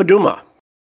uit verdomme.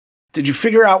 Did you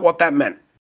figure out what that meant?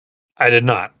 I did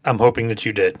not. I'm hoping that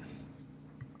you did.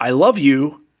 I love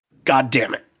you, God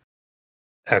damn it.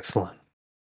 Excellent.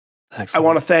 I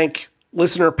want to thank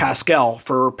listener Pascal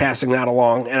for passing that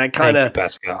along. And I kind of,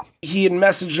 Pascal. He had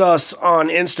messaged us on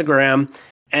Instagram,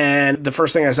 and the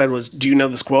first thing I said was, do you know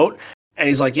this quote? And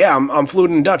he's like, yeah, I'm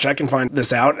fluent in Dutch. I can find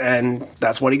this out. And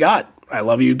that's what he got. I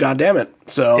love you, God damn it.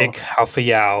 So Ik hou voor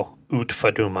jou uit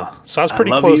verdomme. So I was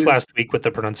pretty close last week with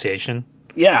the pronunciation.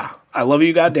 Yeah, I love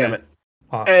you, God damn it.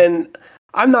 Awesome. And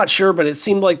I'm not sure, but it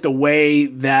seemed like the way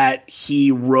that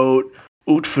he wrote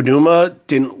Utfaduma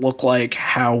didn't look like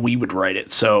how we would write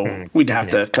it, so we'd have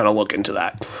to kind of look into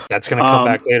that. That's going to come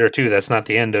back later, too. That's not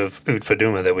the end of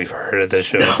Utfaduma that we've heard of this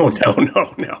show.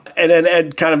 No. And then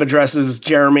Ed kind of addresses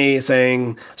Jeremy,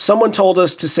 saying, someone told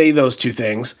us to say those two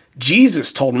things.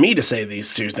 Jesus told me to say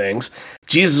these two things.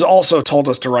 Jesus also told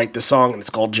us to write this song, and it's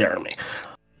called Jeremy.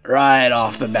 Right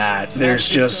off the bat, there's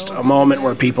just a moment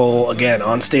where people, again,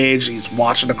 on stage, he's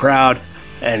watching the crowd,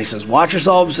 and he says, watch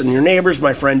yourselves and your neighbors,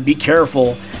 my friend, be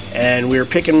careful. And we were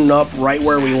picking up right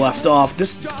where we left off.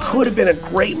 This could have been a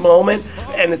great moment,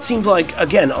 and it seems like,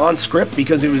 again, on script,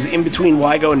 because it was in between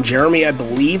Wygo and Jeremy, I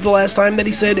believe, the last time that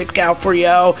he said, Ik out for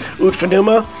jou,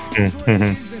 Utfaduma.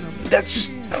 That's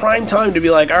just prime time to be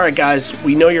like, all right, guys,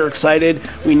 we know you're excited.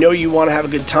 We know you want to have a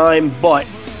good time, but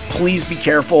please be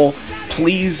careful.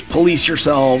 Please police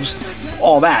yourselves,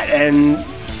 all that. And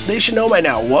they should know by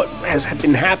now what has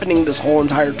been happening this whole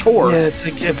entire tour. Yeah, it's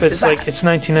it's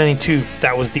 1992.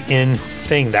 That was the in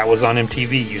thing. That was on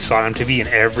MTV. You saw it on MTV, and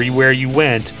everywhere you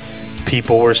went,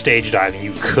 people were stage diving.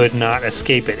 You could not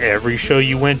escape it. Every show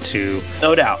you went to,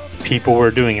 no doubt, people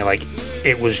were doing it. Like,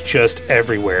 it was just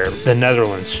everywhere. The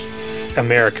Netherlands,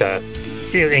 America,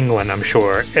 England, I'm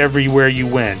sure. Everywhere you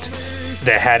went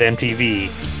that had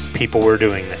MTV, people were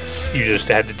doing this. You just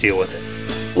had to deal with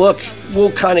it. Look,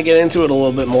 we'll kind of get into it a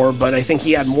little bit more, but I think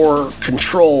he had more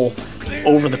control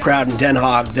over the crowd in Den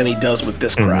Haag than he does with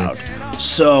this crowd.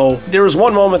 So there was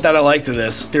one moment that I liked of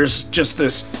this. There's just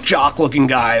this jock-looking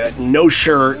guy, that no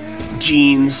shirt,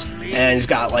 jeans, and he's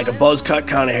got like a buzz cut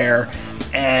kind of hair.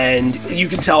 And you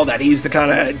can tell that he's the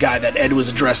kind of guy that Ed was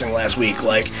addressing last week,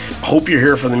 like, hope you're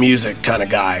here for the music kind of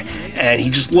guy. And he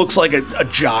just looks like a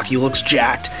jock. He looks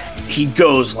jacked. He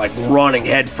goes like running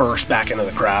head first back into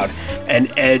the crowd. And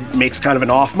Ed makes kind of an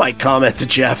off-mic comment to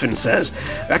Jeff and says,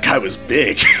 that guy was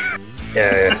big.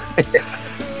 Yeah.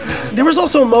 There was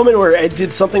also a moment where Ed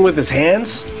did something with his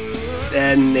hands,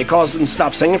 and it caused him to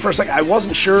stop singing for a second. I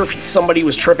wasn't sure if somebody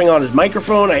was tripping on his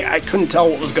microphone. I couldn't tell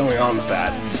what was going on with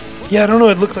that. Yeah, I don't know.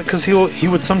 It looked like, because he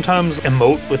would sometimes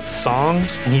emote with the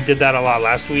songs, and he did that a lot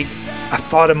last week. I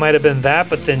thought it might have been that,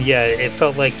 but then, yeah, it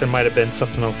felt like there might have been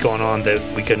something else going on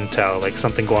that we couldn't tell, like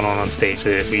something going on stage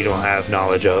that we don't have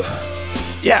knowledge of.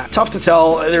 Yeah, tough to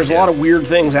tell. There's a lot of weird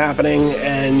things happening,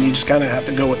 and you just kind of have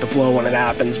to go with the flow when it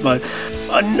happens. But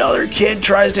another kid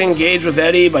tries to engage with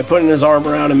Eddie by putting his arm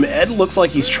around him. Ed looks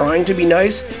like he's trying to be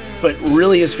nice, but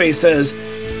really his face says,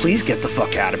 please get the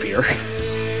fuck out of here.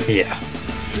 Yeah.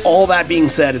 All that being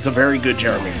said, it's a very good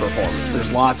Jeremy performance.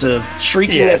 There's lots of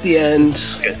shrieking at the end.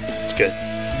 It's good.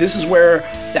 This is where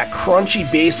that crunchy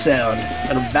bass sound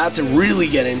that I'm about to really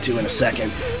get into in a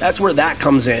second, that's where that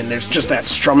comes in. There's just that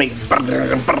strumming,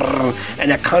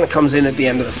 and that kind of comes in at the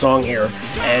end of the song here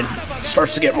and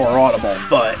starts to get more audible,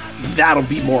 but that'll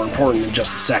be more important in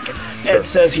just a second. Sure. Ed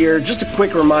says here, just a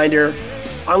quick reminder,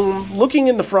 I'm looking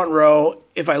in the front row.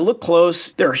 If I look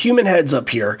close, there are human heads up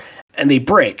here, and they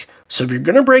break. So if you're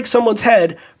going to break someone's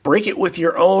head, break it with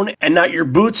your own and not your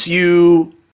boots,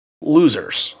 you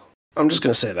losers. I'm just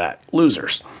going to say that.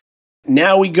 Losers.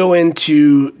 Now we go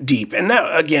into deep. And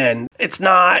now, again, it's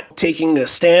not taking a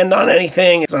stand on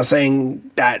anything. It's not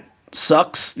saying that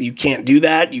sucks. You can't do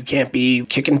that. You can't be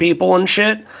kicking people and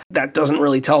shit. That doesn't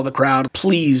really tell the crowd,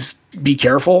 please be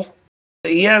careful.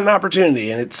 He had an opportunity,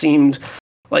 and it seemed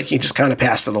like he just kind of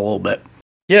passed it a little bit.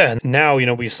 Yeah, now,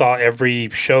 we saw every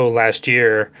show last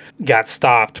year got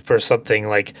stopped for something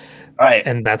like, right.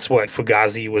 And that's what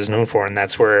Fugazi was known for, and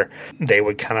that's where they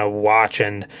would kind of watch,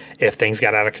 and if things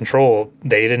got out of control,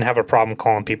 they didn't have a problem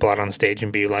calling people out on stage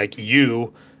and be like,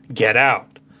 you get out.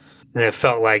 And it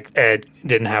felt like Ed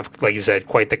didn't have, like you said,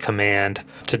 quite the command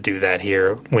to do that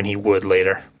here when he would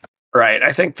later. Right.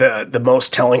 I think the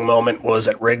most telling moment was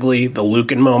at Wrigley, the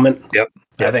Lucan moment. Yep.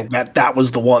 I think that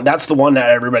was the one. That's the one that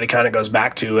everybody kind of goes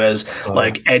back to as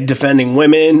like Ed defending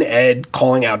women, Ed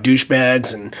calling out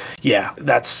douchebags, and yeah,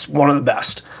 that's one of the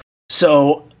best.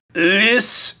 So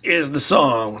this is the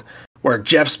song where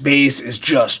Jeff's bass is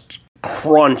just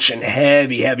crunch and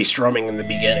heavy strumming in the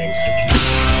beginning.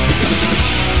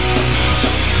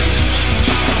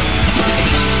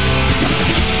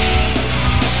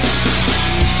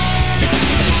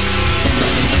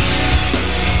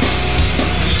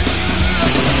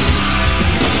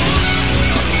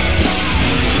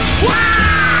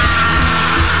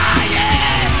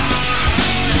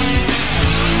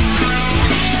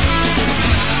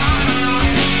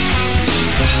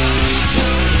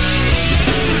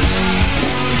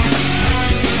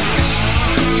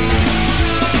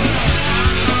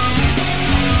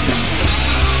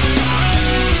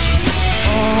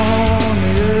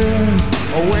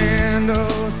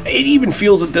 It even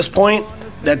feels at this point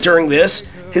that during this,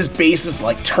 his bass is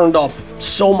like turned up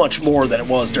so much more than it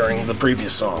was during the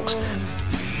previous songs.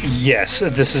 Yes,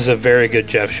 this is a very good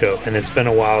Jeff show, and it's been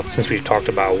a while since we've talked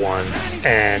about one.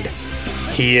 And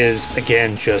he is,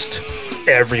 again, just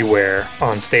everywhere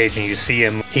on stage, and you see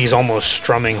him, he's almost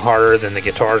strumming harder than the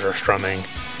guitars are strumming.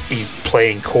 He's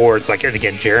playing chords, like, and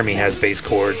again, Jeremy has bass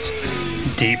chords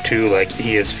deep too, like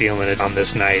he is feeling it on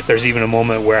this night. There's even a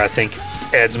moment where I think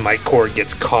Ed's mic cord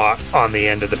gets caught on the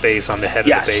end of the bass, on the head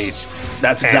of the bass.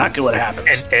 That's exactly what happens.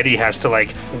 And Eddie has to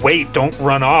like, wait, don't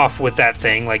run off with that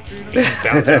thing. Like, he's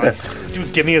bouncing. Like,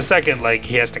 dude, give me a second. Like,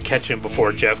 he has to catch him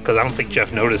before Jeff, because I don't think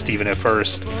Jeff noticed even at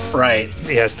first. Right.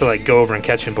 He has to like go over and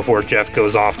catch him before Jeff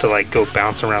goes off to like go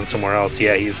bounce around somewhere else.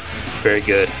 Yeah, he's very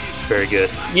good. Very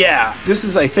good. Yeah, this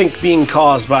is, I think, being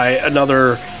caused by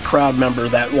another crowd member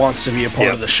that wants to be a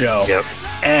part of the show. Yep.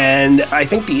 And I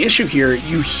think the issue here,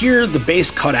 you hear the bass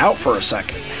cut out for a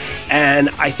second. And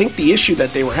I think the issue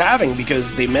that they were having,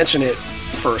 because they mention it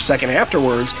for a second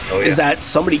afterwards, is that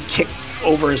somebody kicked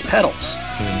over his pedals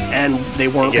and they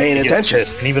weren't paying attention.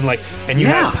 Pissed. And even like, and you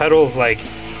have pedals like,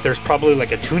 there's probably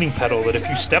like a tuning pedal that if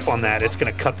you step on that, it's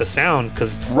going to cut the sound,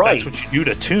 because that's what you do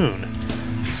to tune.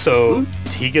 So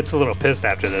he gets a little pissed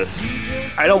after this.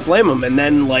 I don't blame him. And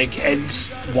then like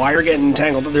Ed's wire getting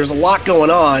tangled. There's a lot going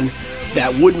on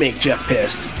that would make Jeff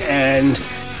pissed. And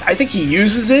I think he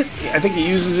uses it. I think he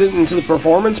uses it into the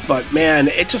performance, but man,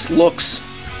 it just looks,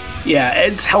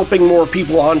 Ed's helping more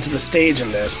people onto the stage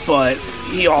in this, but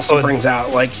he also brings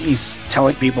out, like, he's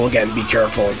telling people again, be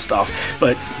careful and stuff.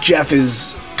 But Jeff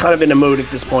is kind of in a mood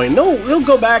at this point. No, he'll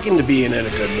go back into being in a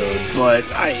good mood, but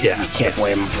you can't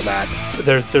blame him for that.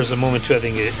 There's a moment too, I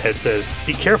think Ed says,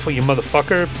 be careful, you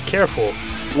motherfucker, be careful.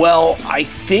 Well, I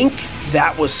think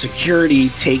that was security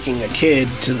taking a kid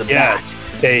to the back.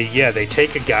 They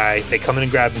take a guy, they come in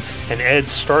and grab him, and Ed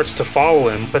starts to follow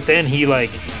him, but then he like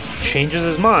changes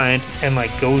his mind and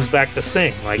like goes back to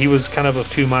sing. Like, he was kind of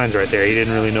two minds right there. He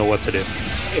didn't really know what to do.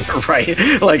 Right.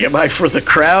 Like, am I for the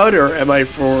crowd or am I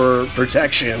for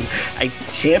protection? I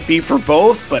can't be for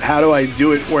both, but how do I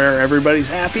do it where everybody's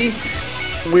happy?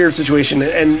 Weird situation.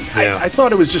 And I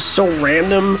thought it was just so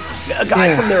random. A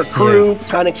guy from their crew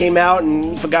kind of came out,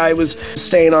 and if a guy was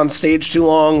staying on stage too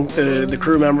long, the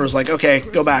crew member was like, okay,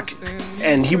 go back.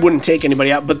 And he wouldn't take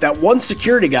anybody out. But that one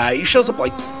security guy, he shows up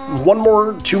like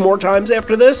two more times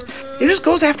after this. He just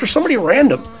goes after somebody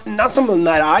random. Not something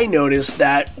that I noticed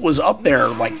that was up there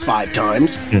like 5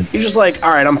 times. He's just like, all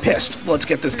right, I'm pissed. Let's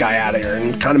get this guy out of here.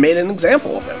 And kind of made an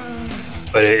example of him.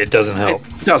 But it doesn't help.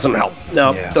 It doesn't help.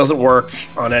 No, it doesn't work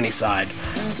on any side.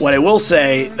 What I will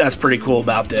say that's pretty cool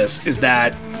about this is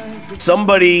that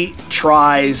somebody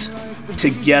tries to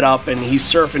get up, and he's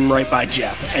surfing right by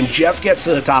Jeff. And Jeff gets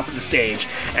to the top of the stage,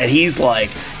 and he's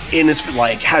like,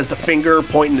 has the finger,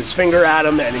 pointing his finger at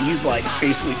him, and he's like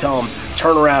basically telling him,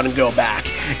 turn around and go back.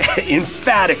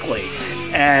 Emphatically.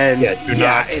 And do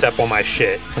not step on my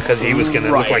shit, because he was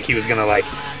gonna look like he was gonna like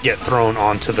get thrown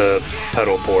onto the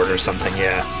pedal board or something.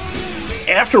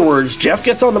 Afterwards, Jeff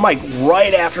gets on the mic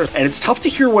right after, and it's tough to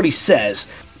hear what he says,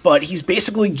 but he's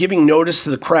basically giving notice to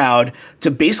the crowd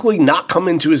to basically not come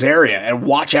into his area and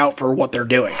watch out for what they're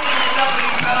doing.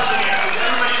 Everybody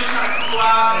just kind of pull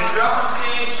out and get up on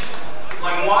stage,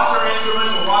 like watch our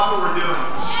instruments and watch what we're doing.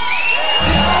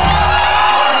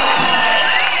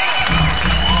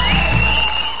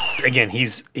 Again,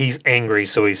 he's angry,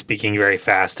 so he's speaking very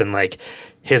fast, and like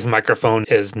his microphone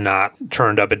is not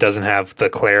turned up. It doesn't have the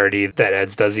clarity that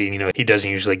Ed's does. He doesn't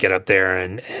usually get up there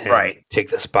and take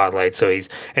the spotlight. So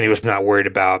he was not worried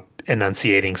about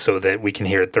enunciating so that we can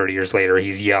hear it 30 years later.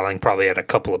 He's yelling probably at a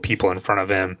couple of people in front of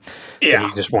him. And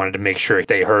he just wanted to make sure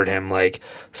they heard him, like,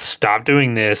 stop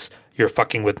doing this. You're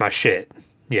fucking with my shit.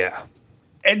 Yeah.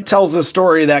 Ed tells a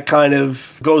story that kind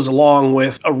of goes along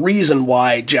with a reason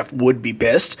why Jeff would be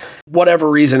pissed.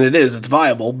 Whatever reason it is, it's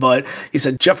viable. But he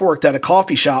said Jeff worked at a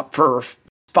coffee shop for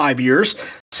 5 years,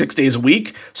 6 days a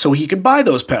week, so he could buy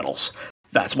those pedals.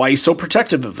 That's why he's so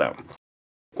protective of them.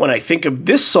 When I think of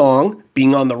this song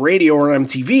being on the radio or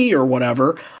MTV or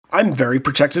whatever, I'm very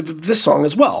protective of this song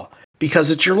as well, because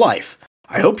it's your life.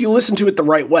 I hope you listen to it the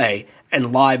right way,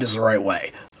 and live is the right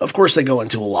way. Of course they go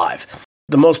into a live.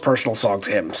 The most personal song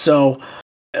to him. So,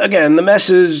 again, the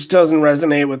message doesn't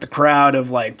resonate with the crowd of,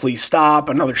 like, please stop.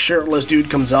 Another shirtless dude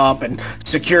comes up, and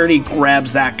security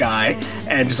grabs that guy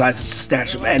and decides to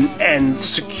snatch him. And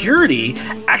security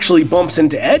actually bumps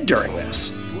into Ed during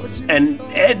this. And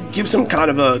Ed gives him kind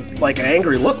of an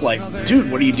angry look, like, dude,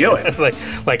 what are you doing?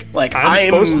 like I'm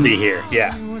supposed to be here.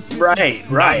 Yeah. Right.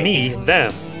 Not me,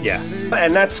 them. Yeah.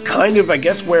 And that's kind of, I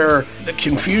guess, where the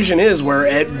confusion is, where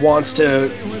Ed wants to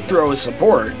throw his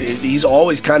support. He's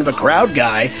always kind of a crowd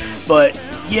guy, but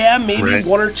yeah, maybe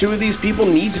one or two of these people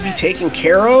need to be taken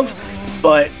care of,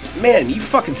 but man, you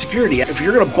fucking security. If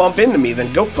you're going to bump into me,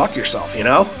 then go fuck yourself, you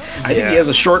know? I think he has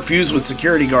a short fuse with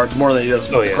security guards more than he does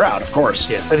with the crowd, of course.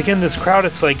 Yeah. But again, this crowd,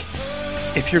 it's like,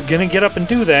 if you're going to get up and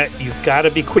do that, you've got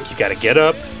to be quick. You got to get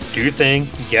up, do your thing,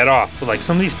 get off. But like,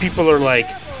 some of these people are like,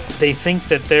 they think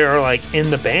that they're like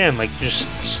in the band, like just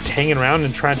hanging around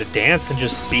and trying to dance and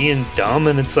just being dumb.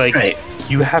 And it's like,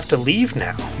 you have to leave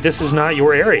now. This is not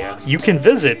your area. You can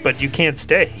visit, but you can't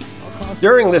stay.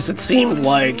 During this, it seemed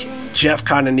like Jeff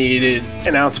kind of needed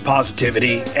an ounce of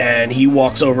positivity, and he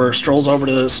strolls over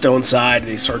to the Stone side,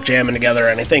 and they start jamming together.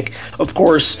 And I think, of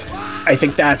course,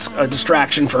 that's a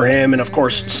distraction for him, and of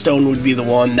course Stone would be the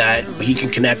one that he can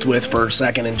connect with for a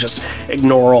second and just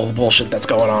ignore all the bullshit that's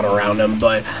going on around him.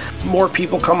 But more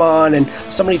people come on, and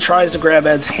somebody tries to grab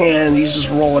Ed's hand. He's just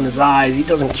rolling his eyes. He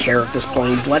doesn't care at this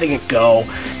point. He's letting it go.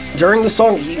 During the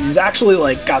song, he's actually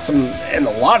like got some, in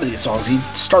a lot of these songs, he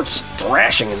starts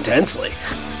thrashing intensely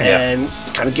and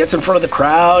kind of gets in front of the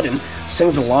crowd and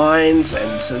sings the lines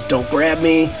and says, "Don't grab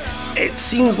me." It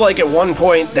seems like at one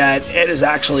point that Ed is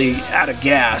actually out of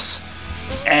gas,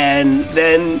 and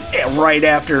then right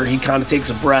after he kind of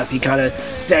takes a breath, he kind of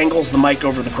dangles the mic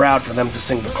over the crowd for them to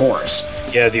sing the chorus.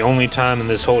 Yeah, the only time in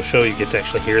this whole show you get to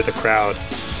actually hear the crowd,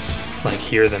 like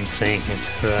hear them sing.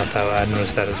 I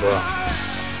noticed that as well.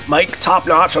 Mike, top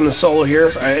notch on the solo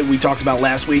here. We talked about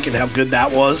last week and how good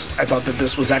that was. I thought that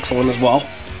this was excellent as well.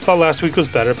 Thought last week was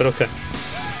better, but okay.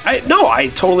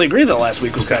 I totally agree that last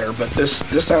week was better, but this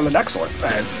sounded excellent.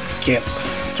 I can't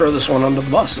throw this one under the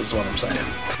bus, is what I'm saying.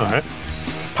 All right.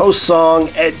 Post-song,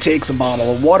 Ed takes a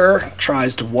bottle of water,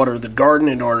 tries to water the garden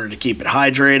in order to keep it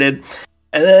hydrated,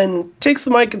 and then takes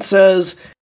the mic and says,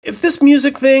 "If this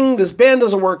music thing, this band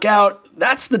doesn't work out,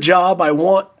 that's the job I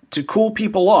want to cool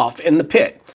people off in the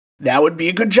pit. That would be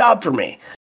a good job for me.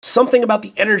 Something about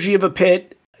the energy of a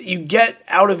pit, you get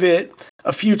out of it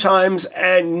a few times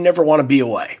and you never want to be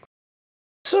away."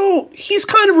 So he's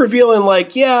kind of revealing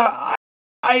like, yeah,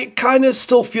 I kind of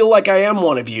still feel like I am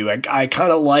one of you. I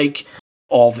kind of like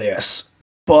all this,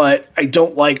 but I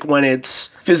don't like when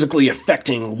it's physically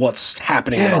affecting what's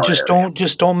happening. Yeah,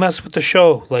 just don't mess with the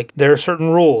show. Like, there are certain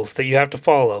rules that you have to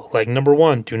follow. Like, number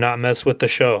one, do not mess with the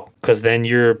show, because then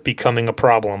you're becoming a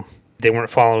problem. They weren't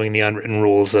following the unwritten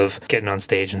rules of getting on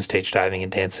stage and stage diving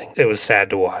and dancing. It was sad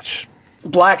to watch.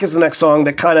 Black is the next song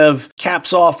that kind of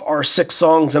caps off our 6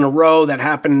 songs in a row that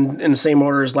happened in the same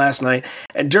order as last night.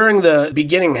 And during the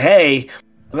beginning, hey,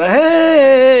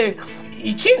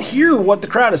 you can't hear what the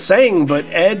crowd is saying, but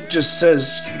Ed just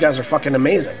says, "You guys are fucking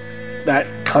amazing." That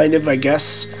kind of, I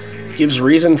guess, gives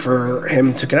reason for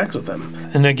him to connect with them.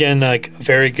 And again, like,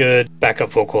 very good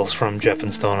backup vocals from Jeff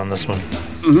and Stone on this one.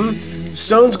 Mm-hmm.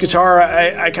 Stone's guitar,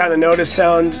 I kind of noticed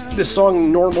this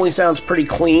song normally sounds pretty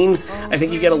clean. I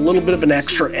think you get a little bit of an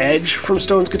extra edge from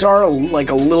Stone's guitar, like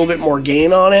a little bit more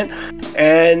gain on it.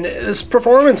 And this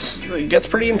performance gets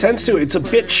pretty intense too. It's a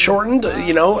bit shortened,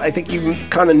 you know. I think you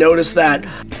kind of notice that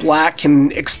Black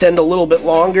can extend a little bit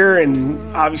longer,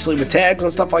 and obviously with tags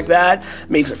and stuff like that,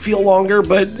 makes it feel longer,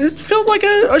 but it felt like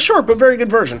a short but very good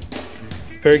version.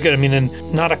 Very good. I mean,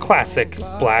 and not a classic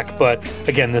Black, but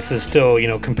again, this is still, you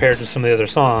know, compared to some of the other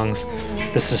songs,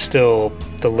 this is still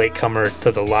the latecomer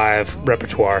to the live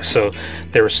repertoire. So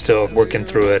they were still working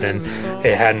through it, and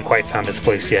it hadn't quite found its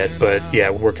place yet. But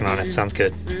yeah, working on it. Sounds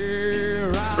good.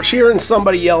 We're hearing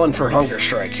somebody yelling for hunger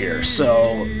strike here.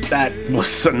 So that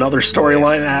was another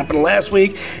storyline that happened last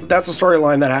week. That's a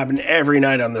storyline that happened every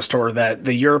night on this tour, that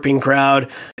the European crowd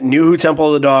knew who Temple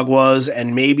of the Dog was,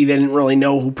 and maybe they didn't really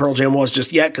know who Pearl Jam was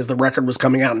just yet because the record was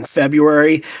coming out in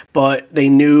February, but they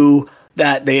knew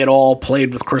that they had all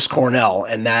played with Chris Cornell,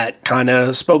 and that kind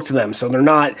of spoke to them. So they're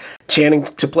not chanting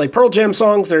to play Pearl Jam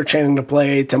songs, they're chanting to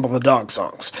play Temple of the Dog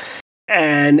songs.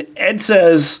 And Ed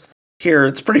says here,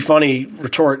 it's pretty funny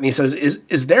retort, and he says,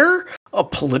 is there a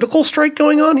political strike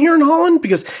going on here in Holland?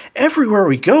 Because everywhere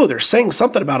we go, they're saying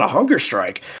something about a hunger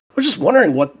strike. We're just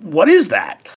wondering, what is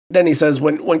that? Then he says,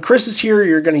 when Chris is here,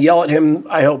 you're going to yell at him,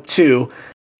 I hope, too.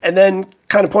 And then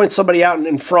kind of points somebody out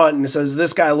in front and says,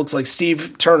 this guy looks like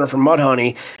Steve Turner from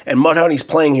Mudhoney, and Mudhoney's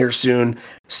playing here soon.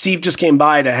 Steve just came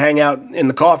by to hang out in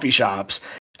the coffee shops.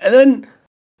 And then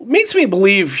makes me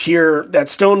believe here that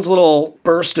Stone's little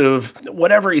burst of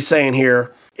whatever he's saying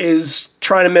here is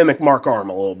trying to mimic Mark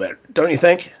Arm a little bit. Don't you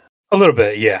think? A little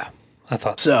bit, yeah. I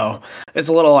thought so. It's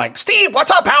a little like, Steve, what's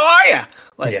up? How are you?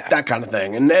 Like that kind of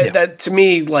thing. And that to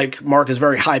me, like, Mark is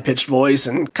very high-pitched voice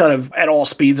and kind of at all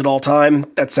speeds at all time.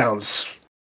 That sounds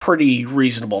pretty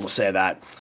reasonable to say that.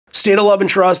 State of Love and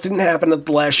Trust didn't happen at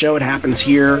the last show. It happens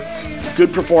here.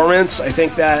 Good performance. I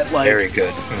think that, like... Very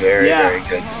good. Very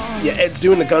good. Yeah, Ed's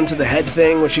doing the gun to the head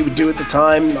thing, which he would do at the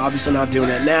time. Obviously not doing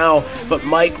it now. But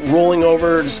Mike rolling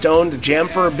over to Stone to jam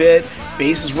for a bit.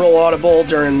 Bass is real audible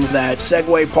during that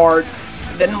segue part.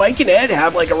 Then Mike and Ed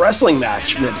have, like, a wrestling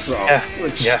match mid-song,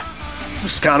 which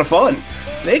was kind of fun.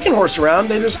 They can horse around.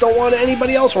 They just don't want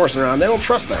anybody else horsing around. They don't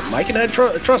trust them. Mike and Ed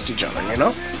trust each other, you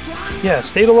know? Yeah,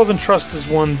 State of Love and Trust is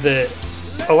one that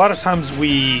a lot of times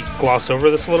we gloss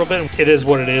over this a little bit. It is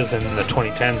what it is in the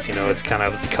 2010s, you know, it's kind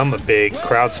of become a big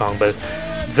crowd song, but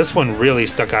this one really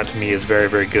stuck out to me as very,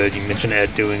 very good. You mentioned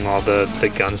Ed doing all the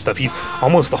gun stuff. He's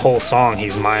almost the whole song,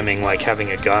 he's miming like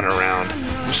having a gun around.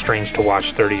 Strange to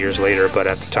watch 30 years later, but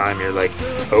at the time you're like,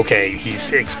 okay,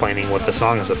 he's explaining what the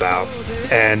song is about.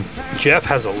 And Jeff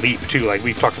has a leap too. Like,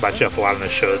 we've talked about Jeff a lot on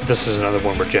this show. This is another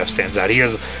one where Jeff stands out. He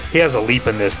has a leap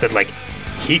in this that, like,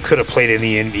 he could have played in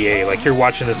the NBA. Like, you're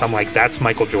watching this, I'm like, that's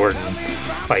Michael Jordan,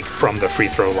 like, from the free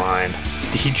throw line.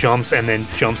 He jumps and then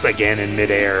jumps again in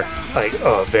midair. Like,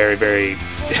 oh, very, very,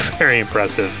 very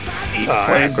impressive. He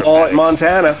played ball at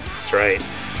Montana. That's right.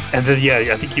 And then, yeah,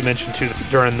 I think you mentioned too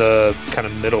during the kind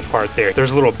of middle part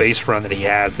there's a little bass run that he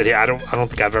has that I don't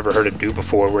think I've ever heard him do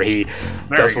before, where he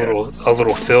does a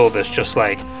little fill that's just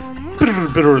like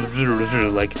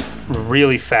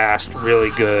really fast,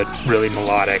 really good, really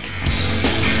melodic.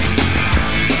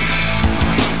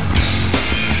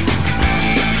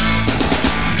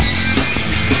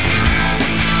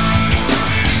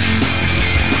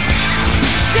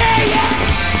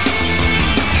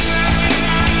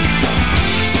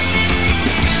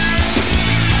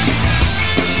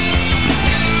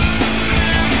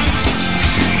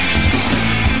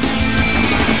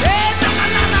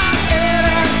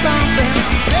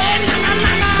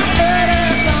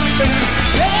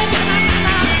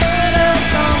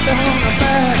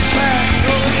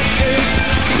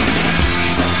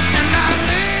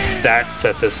 That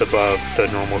set this above the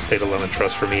normal State of Love and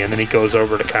Trust for me. And then he goes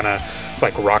over to kind of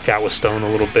like rock out with Stone a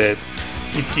little bit.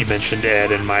 You mentioned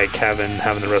Ed and Mike having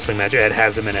the wrestling match. Ed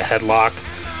has him in a headlock,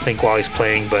 I think, while he's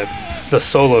playing. But the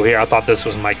solo here, I thought this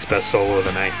was Mike's best solo of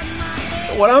the night.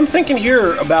 What I'm thinking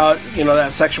here about, you know,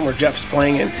 that section where Jeff's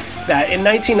playing in, that in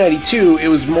 1992, it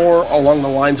was more along the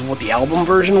lines of what the album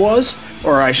version was,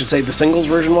 or I should say the singles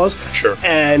version was. Sure.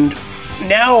 And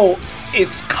now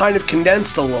it's kind of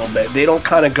condensed a little bit. They don't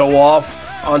kind of go off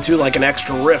onto like an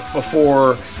extra riff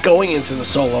before going into the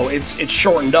solo. It's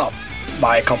shortened up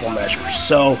by a couple measures.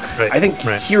 So I think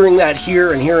hearing that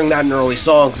here and hearing that in early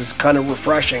songs is kind of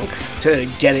refreshing to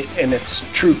get it in its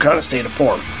true kind of state of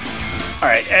form. All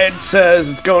right, Ed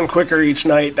says it's going quicker each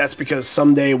night. That's because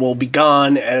someday we'll be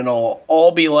gone and it'll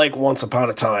all be like Once Upon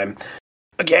a Time.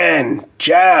 Again,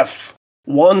 Jeff,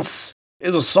 Once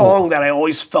is a song that I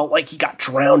always felt like he got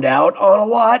drowned out on a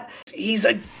lot. He's,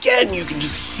 again, you can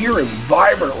just hear him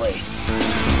vibrantly.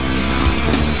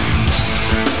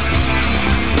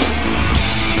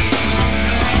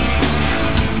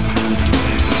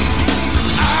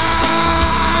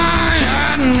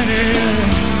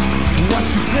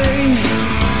 What's to say?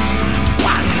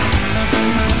 What?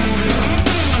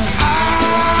 I'm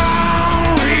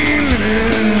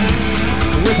reeling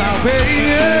without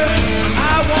pain.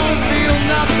 I won't feel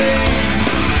nothing.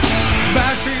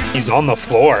 He's on the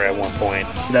floor at one point.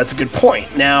 That's a good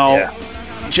point. Now,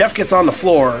 Jeff gets on the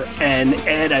floor, and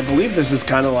Ed, I believe this is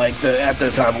kind of like at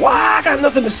the time, wow, I got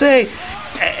nothing to say.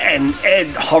 And Ed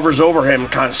hovers over him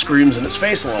and kind of screams in his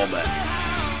face a little bit.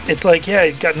 It's like, yeah,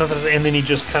 he got nothing, and then he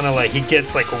just kind of like, he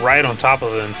gets like right on top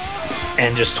of him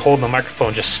and just holding the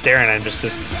microphone, just staring at him, just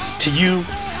this, to you,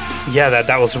 yeah,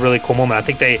 that was a really cool moment. I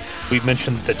think we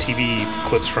mentioned the TV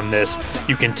clips from this.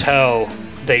 You can tell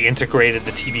they integrated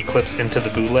the TV clips into the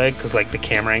bootleg because like the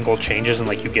camera angle changes and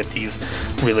like you get these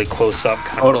really close-up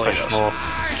kind of professional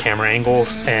camera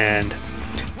angles, and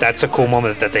that's a cool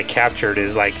moment that they captured,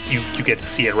 is like you get to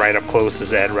see it right up close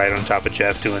as Ed right on top of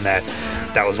Jeff doing that.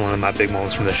 That was one of my big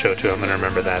moments from the show too. I'm going to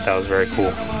remember that. That was very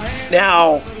cool.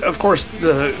 Now, of course,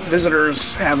 the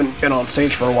Visitors haven't been on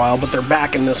stage for a while, but they're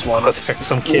back in this one. It's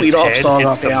some kid's head song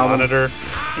hits off the album. Monitor.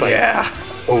 Like, yeah.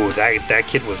 Oh, that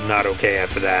kid was not okay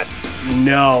after that.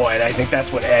 No, and I think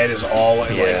that's what Ed is all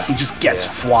like. He just gets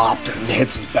flopped and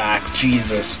hits his back.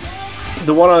 Jesus.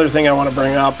 The one other thing I want to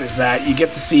bring up is that you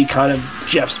get to see kind of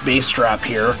Jeff's bass strap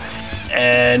here.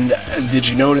 And did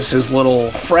you notice his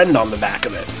little friend on the back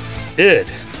of it? I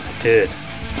did.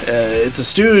 It's a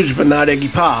Stooge, but not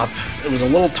Iggy Pop. It was a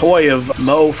little toy of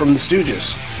Mo from the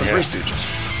Stooges, the Three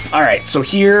Stooges. All right, so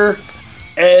here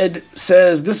Ed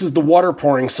says this is the water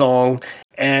pouring song,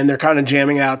 and they're kind of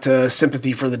jamming out to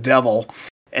Sympathy for the Devil.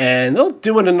 And they'll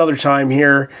do it another time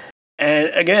here. And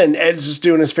again, Ed's just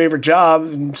doing his favorite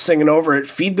job, singing over it,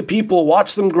 feed the people,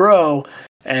 watch them grow.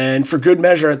 And for good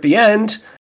measure at the end,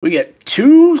 we get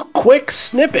 2 quick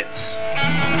snippets.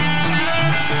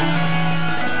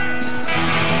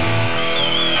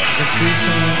 Let's see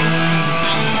some.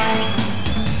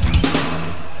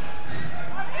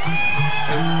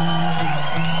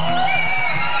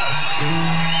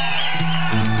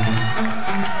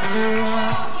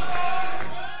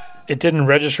 It didn't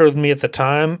register with me at the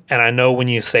time, and I know when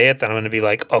you say it, then I'm going to be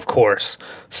like, of course.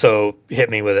 So hit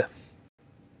me with it.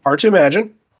 Hard to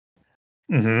imagine.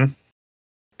 Mm-hmm.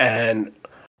 And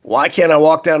why can't I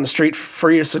walk down the street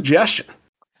for your suggestion?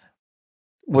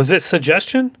 Was it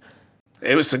suggestion?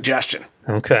 It was suggestion.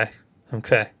 Okay.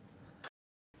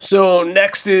 So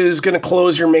next is going to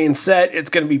close your main set. It's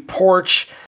going to be Porch.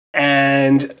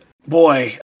 And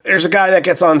boy, there's a guy that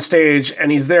gets on stage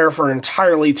and he's there for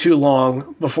entirely too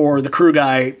long before the crew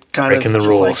guy kind breaking of the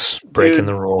rules. Breaking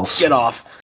the rules. Get off.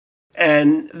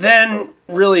 And then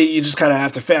really you just kind of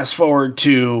have to fast forward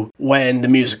to when the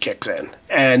music kicks in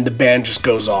and the band just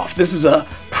goes off. This is a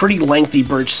pretty lengthy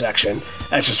bridge section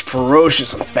that's just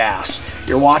ferocious and fast.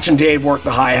 You're watching Dave work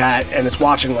the hi-hat and it's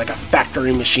watching like a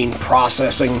factory machine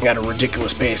processing at a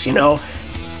ridiculous pace, you know?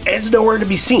 It's nowhere to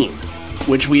be seen,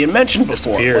 which we had mentioned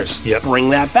before. Let's bring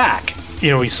that back.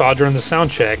 You know, we saw during the sound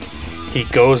check, he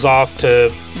goes off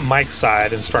to Mike's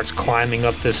side and starts climbing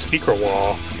up this speaker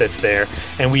wall that's there.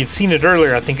 And we had seen it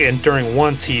earlier, I think, and during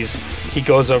once he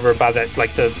goes over by that,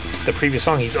 like the previous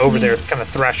song, he's over there kind of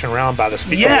thrashing around by the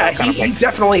speaker wall. Yeah, he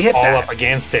definitely hit all that. Up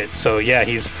against it. So yeah,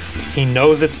 he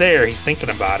knows it's there. He's thinking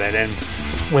about it. And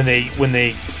when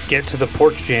they get to the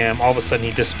Porch Jam, all of a sudden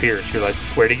he disappears. You're like,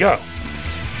 where'd he go?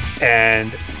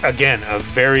 And again, a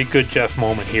very good Jeff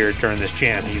moment here during this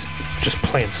jam. He's just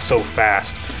playing so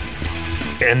fast.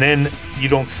 And then you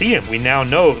don't see him. We now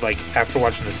know, like, after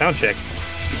watching the sound check,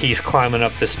 he's climbing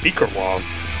up the speaker wall.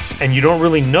 And you don't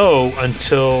really know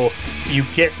until you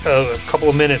get a couple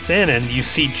of minutes in and you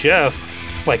see Jeff,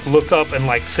 like, look up and,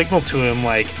 like, signal to him,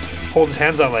 like, hold his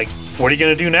hands out, like, what are you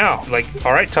going to do now? Like,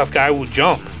 all right, tough guy, we'll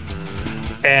jump.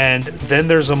 And then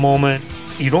there's a moment,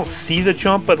 you don't see the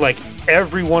jump, but, like,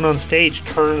 everyone on stage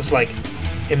turns, like,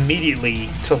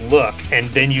 immediately to look, and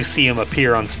then you see him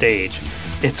appear on stage.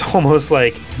 It's almost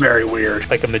like very weird,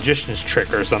 like a magician's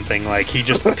trick or something. Like he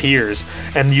just appears,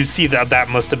 and you see that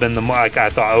must have been like I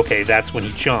thought, okay, that's when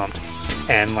he jumped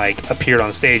and like appeared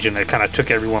on stage, and it kind of took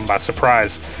everyone by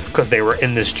surprise because they were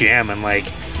in this jam and like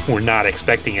were not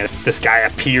expecting it. This guy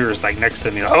appears like next to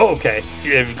them. You know, oh, okay.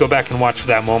 If you go back and watch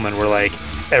that moment where like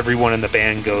everyone in the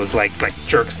band goes like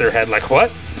jerks their head like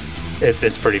what?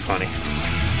 It's pretty funny.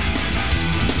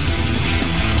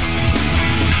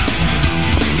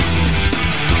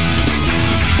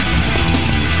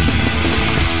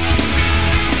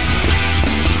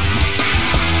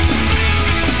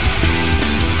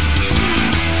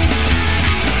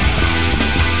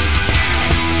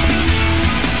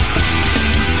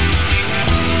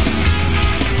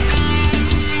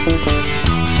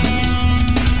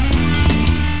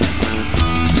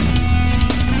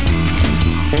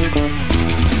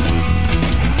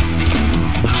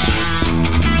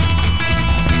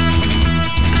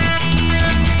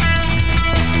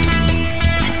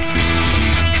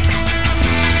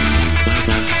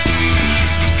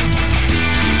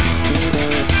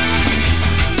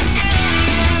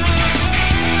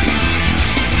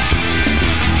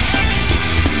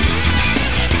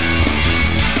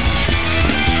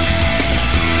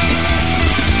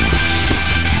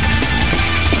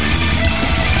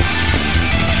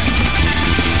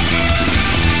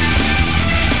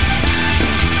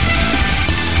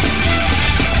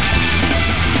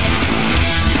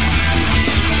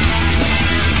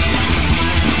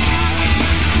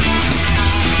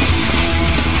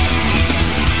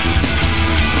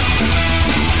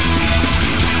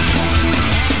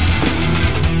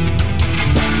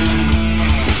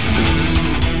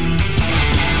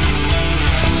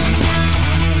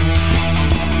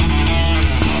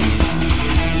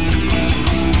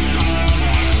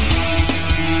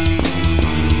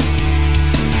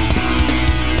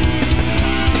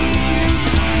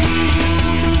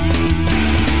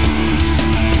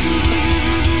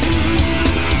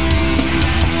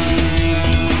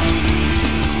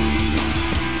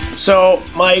 So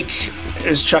Mike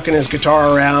is chucking his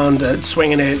guitar around,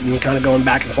 swinging it and kind of going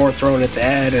back and forth, throwing it to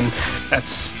Ed, and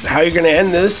that's how you're going to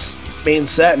end this main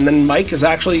set. And then Mike is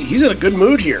he's in a good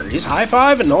mood here. He's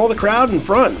high-fiving all the crowd in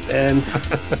front and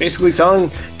basically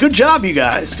telling, good job, you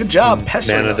guys. Good job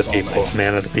pestering us all night.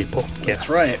 Man of the people. Yeah. That's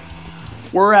right.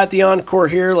 we're at the encore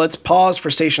here. Let's pause for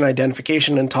station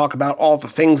identification and talk about all the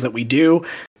things that we do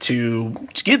to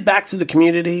give back to the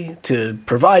community, to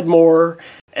provide more,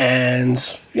 and,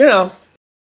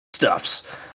 stuffs.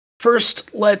 First,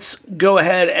 let's go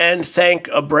ahead and thank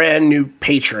a brand new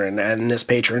patron, and this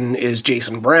patron is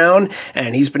Jason Brown,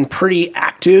 and he's been pretty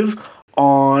active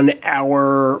on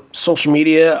our social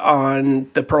media on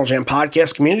the Pearl Jam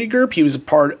podcast community group. He was a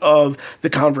part of the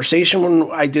conversation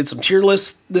when I did some tier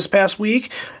lists this past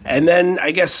week. And then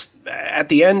I guess at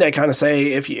the end, I kind of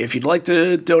say, if you'd like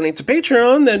to donate to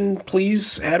Patreon, then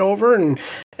please head over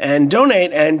and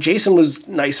donate. And Jason was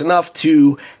nice enough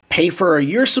to pay for a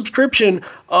year subscription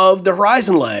of the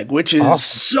Horizon leg, which is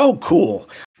so cool.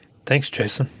 Thanks,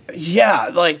 Jason. Yeah,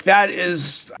 like that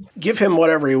is, give him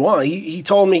whatever he wants. He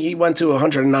told me he went to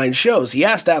 109 shows. He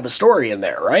has to have a story in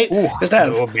there, right? Ooh, just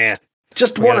have man.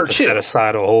 Just one or two. Set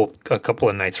aside a couple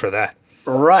of nights for that.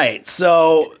 Right.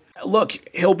 So look,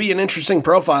 he'll be an interesting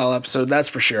profile episode, that's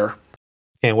for sure.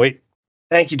 Can't wait.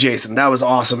 Thank you, Jason. That was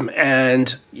awesome.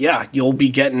 And yeah, you'll be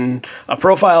getting a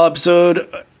profile episode,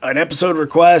 an episode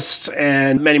request,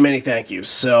 and many, many thank yous.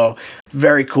 So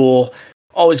very cool.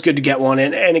 Always good to get one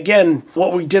in. And again,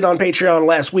 what we did on Patreon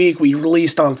last week, we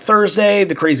released on Thursday,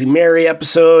 the Crazy Mary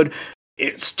episode.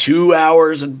 It's 2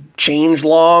 hours and change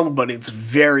long, but it's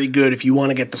very good if you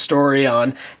want to get the story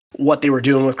on what they were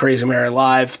doing with Crazy Mary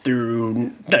Live through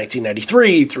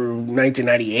 1993, through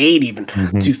 1998, even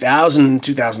 2000,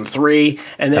 2003.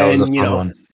 And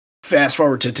then, fast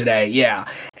forward to today. Yeah.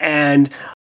 And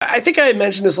I think I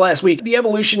mentioned this last week. The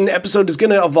Evolution episode is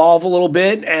going to evolve a little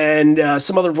bit, and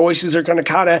some other voices are going to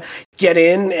kind of get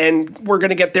in, and we're going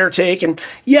to get their take. And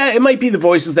yeah, it might be the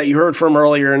voices that you heard from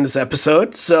earlier in this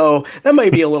episode, so that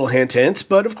might be a little hint.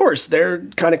 But of course, they're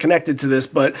kind of connected to this.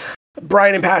 But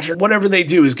Brian and Patrick, whatever they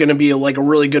do is going to be like a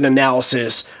really good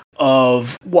analysis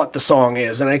of what the song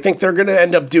is. And I think they're going to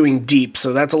end up doing deep,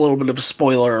 so that's a little bit of a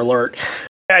spoiler alert.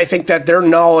 I think that their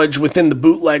knowledge within the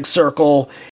bootleg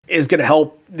circle is going to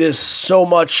help this so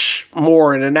much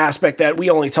more in an aspect that we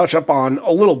only touch up on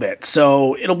a little bit.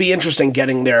 So it'll be interesting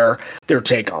getting their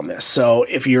take on this. So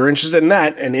if you're interested in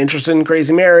that and interested in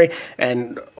Crazy Mary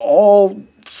and all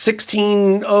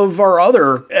 16 of our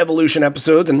other Evolution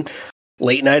episodes and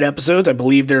late night episodes, I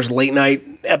believe there's a late night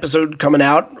episode coming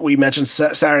out. We mentioned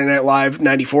Saturday Night Live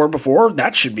 94 before.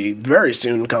 That should be very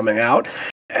soon coming out.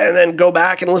 And then go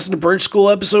back and listen to Bridge School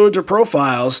episodes or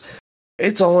profiles.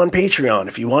 It's all on Patreon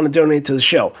if you want to donate to the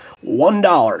show.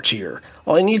 $1 tier.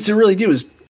 All you need to really do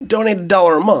is donate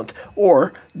 $1 a month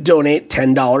or donate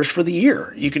 $10 for the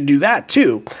year. You can do that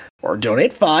too. Or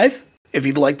donate $5 if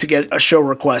you'd like to get a show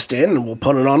request in and we'll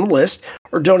put it on the list.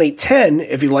 Or donate $10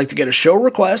 if you'd like to get a show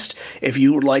request, if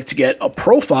you would like to get a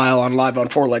profile on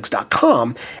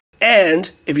liveonfourlegs.com, and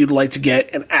if you'd like to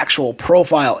get an actual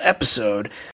profile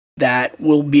episode that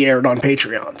will be aired on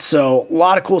Patreon. So a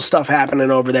lot of cool stuff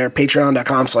happening over there.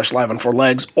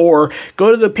 Patreon.com/liveonfourlegs, or go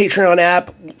to the Patreon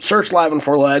app, search Live on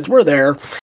Four Legs. We're there.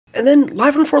 And then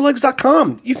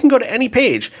liveonfourlegs.com. You can go to any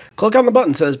page, click on the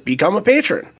button that says become a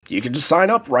patron. You can just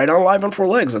sign up right on Live on Four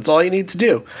Legs. That's all you need to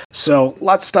do. So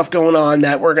lots of stuff going on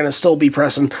that we're going to still be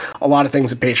pressing a lot of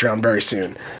things at Patreon very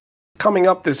soon. Coming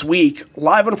up this week,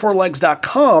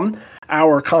 liveonfourlegs.com,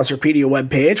 our Concertpedia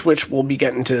webpage, which we'll be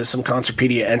getting to some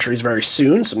Concertpedia entries very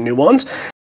soon, some new ones.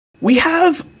 We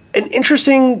have an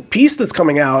interesting piece that's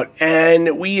coming out,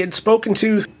 and we had spoken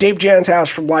to Dave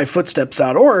Jantosh from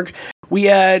livefootsteps.org. We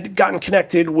had gotten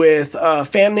connected with a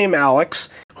fan named Alex,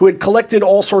 who had collected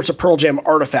all sorts of Pearl Jam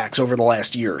artifacts over the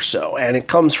last year or so. And it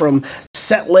comes from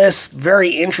set lists, very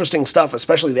interesting stuff,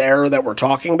 especially the era that we're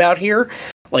talking about here.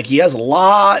 Like, he has a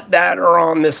lot that are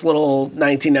on this little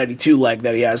 1992 leg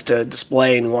that he has to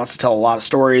display, and he wants to tell a lot of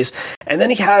stories. And then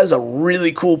he has a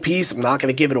really cool piece. I'm not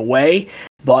going to give it away,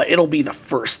 but it'll be the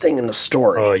first thing in the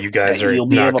story. Oh, you guys are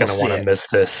not going to want to miss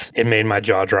this. It made my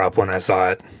jaw drop when I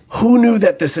saw it. Who knew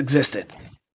that this existed?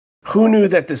 Who knew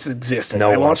that this existed? No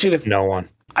one.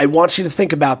 I want you to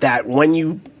think about that when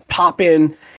you pop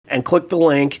in and click the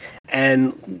link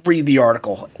and read the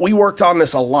article. We worked on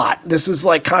this a lot. This is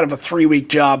like kind of a 3-week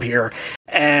job here.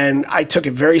 And I took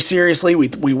it very seriously.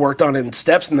 We worked on it in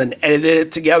steps and then edited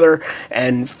it together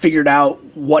and figured out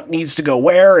what needs to go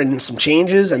where and some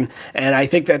changes. And I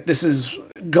think that this is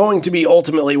going to be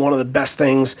ultimately one of the best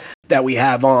things that we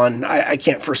have on. I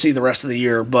can't foresee the rest of the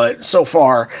year, but so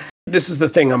far, this is the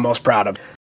thing I'm most proud of.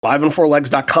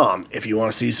 liveonfourlegs.com if you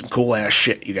want to see some cool ass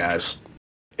shit, you guys.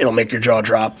 It'll make your jaw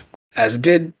drop, as it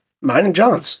did mine and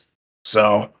John's.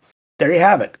 So there you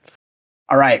have it.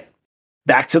 All right,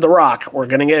 back to The Rock. We're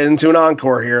going to get into an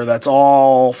encore here that's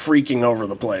all freaking over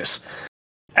the place.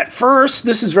 At first,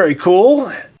 this is very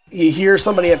cool. You hear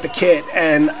somebody at the kit,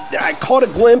 and I caught a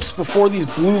glimpse before these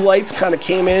blue lights kind of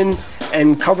came in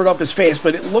and covered up his face,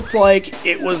 but it looked like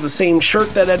it was the same shirt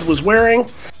that Ed was wearing.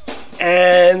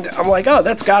 And I'm like, oh,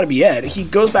 that's got to be Ed. He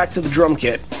goes back to the drum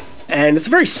kit, and it's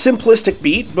a very simplistic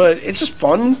beat, but it's just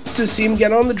fun to see him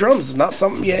get on the drums. It's not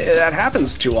something that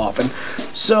happens too often.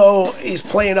 So he's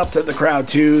playing up to the crowd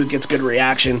too, gets good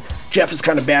reaction. Jeff is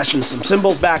kind of bashing some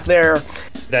cymbals back there.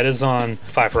 That is on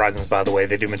Five Horizons, by the way.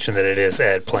 They do mention that it is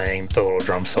Ed playing the little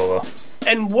drum solo.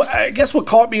 And I guess what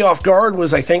caught me off guard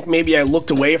was I think maybe I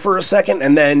looked away for a second,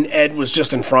 and then Ed was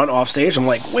just in front off stage. I'm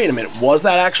like, wait a minute, was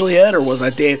that actually Ed or was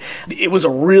that Dave? It was a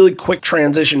really quick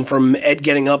transition from Ed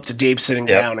getting up to Dave sitting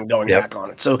down and going back on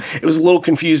it. So it was a little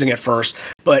confusing at first.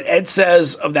 But Ed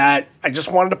says of that, I just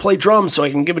wanted to play drums so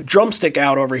I can give a drumstick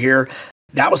out over here.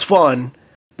 That was fun.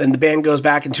 Then the band goes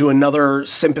back into another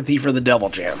Sympathy for the Devil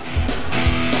jam.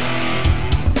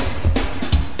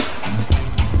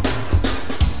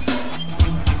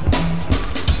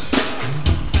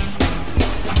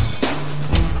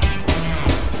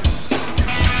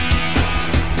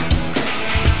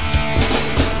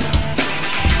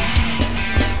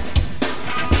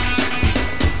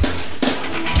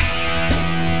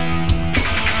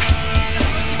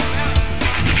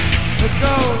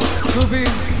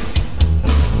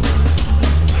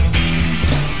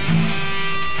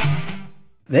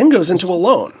 Then goes into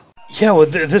Alone. Yeah, well,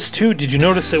 this too, did you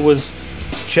notice it was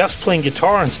Jeff's playing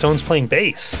guitar and Stone's playing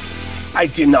bass? I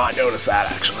did not notice that,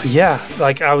 actually. Yeah,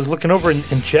 like I was looking over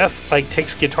and Jeff like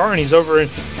takes guitar and he's over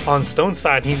on Stone's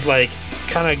side and he's like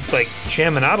kind of like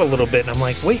jamming out a little bit. And I'm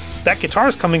like, wait, that guitar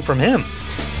is coming from him.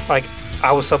 Like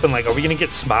I was up and like, are we going to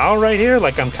get Smile right here?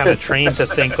 Like I'm kind of trained to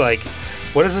think like,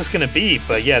 what is this going to be?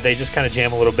 But yeah, they just kind of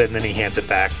jam a little bit and then he hands it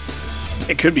back.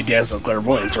 It could be Dance of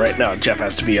Clairvoyance right now. Jeff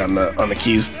has to be on the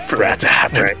keys for that to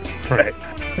happen. Right.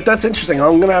 But that's interesting.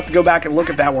 I'm going to have to go back and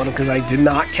look at that one because I did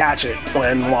not catch it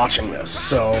when watching this.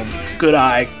 So good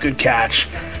eye, good catch.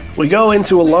 We go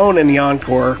into Alone in the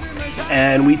encore,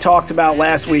 and we talked about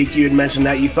last week, you had mentioned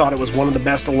that you thought it was one of the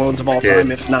best Alones of all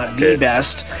time, if not the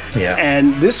best. Yeah.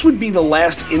 And this would be the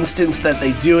last instance that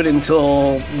they do it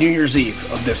until New Year's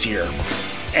Eve of this year.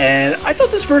 And I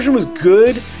thought this version was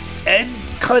good. Ed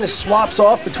kind of swaps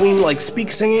off between like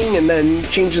speak singing and then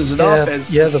changes it up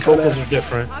as the vocals are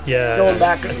different. Yeah, going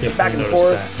back and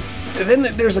forth. And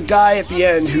then there's a guy at the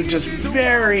end who just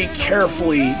very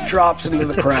carefully drops into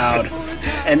the crowd,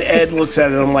 and Ed looks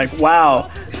at it and I'm like, wow,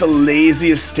 the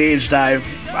laziest stage dive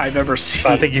I've ever seen.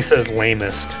 I think he says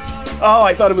lamest. Oh,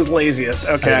 I thought it was laziest.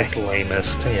 Okay, I think it's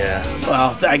lamest. Yeah.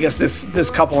 Well, I guess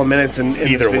this couple of minutes in this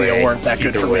video weren't that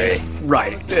good for me.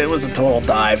 Right, it was a total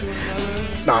dive.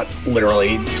 Not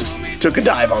literally, just took a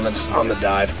dive on the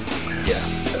dive. Yeah,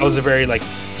 that was a very like,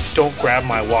 don't grab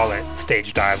my wallet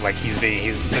stage dive. Like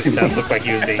that looked like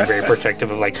he was being very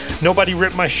protective of like, nobody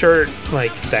ripped my shirt,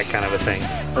 like that kind of a thing.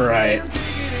 Right.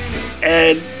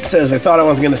 Ed says, I thought I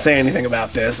wasn't going to say anything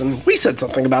about this, and we said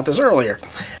something about this earlier.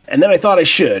 And then I thought I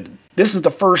should. This is the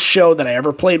first show that I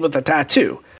ever played with a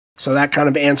tattoo. So that kind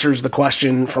of answers the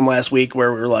question from last week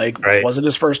where we were like, was it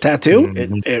his first tattoo?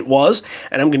 Mm-hmm. It was.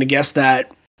 And I'm going to guess that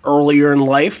earlier in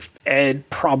life, Ed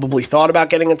probably thought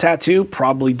about getting a tattoo,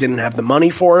 probably didn't have the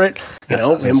money for it.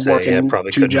 Him working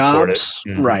two jobs.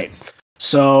 Mm-hmm. Right.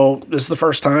 So this is the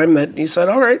first time that he said,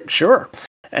 all right, sure.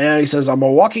 And he says, I'm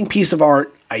a walking piece of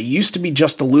art. I used to be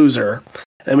just a loser.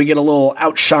 And we get a little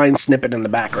Outshine snippet in the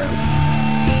background.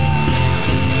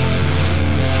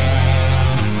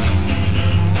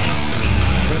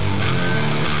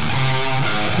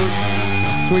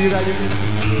 That's what you got here?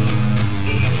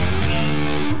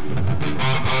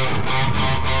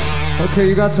 Okay,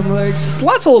 you got some legs.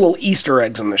 Lots of little Easter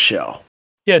eggs in the show.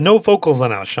 Yeah, no vocals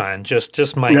on Outshine,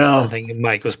 just Mike. No. I think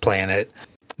Mike was playing it.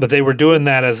 But they were doing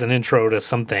that as an intro to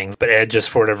some things. But Ed, just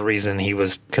for whatever reason, he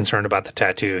was concerned about the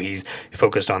tattoo. He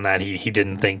focused on that. He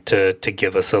didn't think to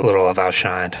give us a little of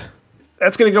Outshined.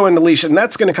 That's going to go into Leash, and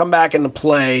that's going to come back into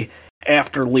play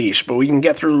after Leash. But we can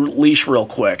get through Leash real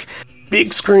quick.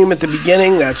 Big scream at the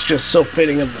beginning. That's just so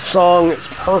fitting of the song. It's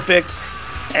perfect.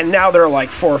 And now there are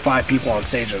like 4 or 5 people on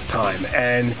stage at a time.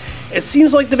 And it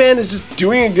seems like the band is just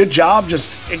doing a good job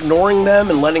just ignoring them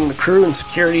and letting the crew and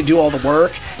security do all the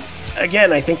work.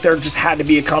 Again, I think there just had to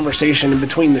be a conversation in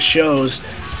between the shows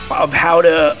of how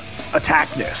to attack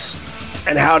this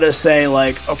and how to say,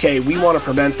 like, okay, we want to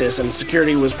prevent this. And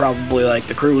security was probably like,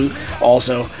 the crew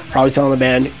also probably telling the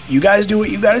band, you guys do what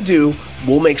you got to do.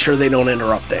 We'll make sure they don't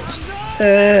interrupt things.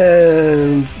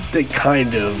 And they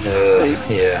kind of...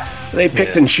 They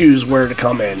picked and choose where to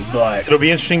come in, but... It'll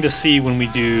be interesting to see when we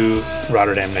do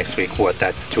Rotterdam next week what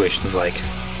that situation's like.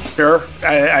 Sure.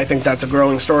 I think that's a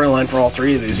growing storyline for all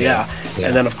three of these, yeah.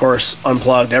 And then, of course,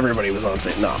 Unplugged, everybody was on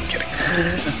stage. No, I'm kidding.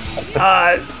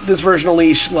 This version of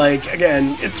Leash, like,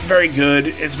 again, it's very good.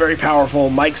 It's very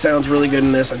powerful. Mike sounds really good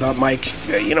in this. I thought Mike,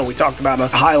 we talked about a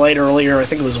highlight earlier. I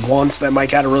think it was Once that Mike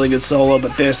had a really good solo,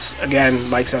 but this, again,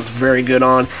 Mike sounds very good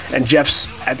on. And Jeff's,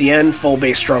 at the end, full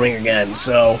bass strumming again.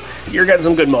 So you're getting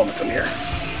some good moments in here.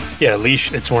 Yeah,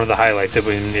 Leash, it's one of the highlights. I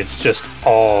mean, it's just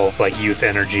all, like, youth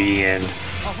energy and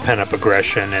pent-up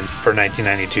aggression, and for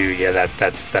 1992, yeah,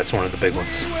 that's one of the big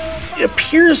ones. It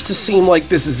appears to seem like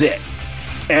this is it,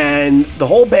 and the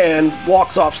whole band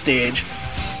walks off stage.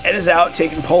 Ed is out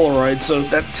taking Polaroids, so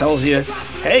that tells you,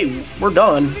 hey, we're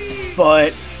done.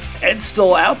 But Ed's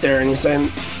still out there, and he's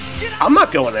saying, I'm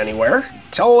not going anywhere.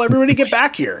 Tell everybody to get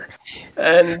back here.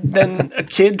 And then a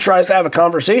kid tries to have a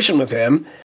conversation with him,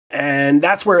 and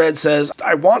that's where Ed says,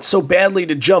 I want so badly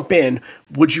to jump in.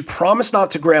 Would you promise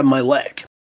not to grab my leg?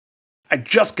 I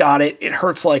just got it. It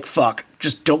hurts like fuck.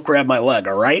 Just don't grab my leg,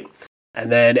 all right? And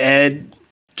then Ed,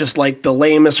 just like the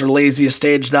lamest or laziest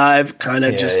stage dive, kind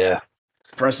of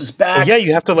presses back. Well, yeah,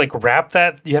 you have to like wrap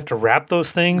that. You have to wrap those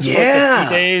things for like a few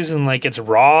days, and like it's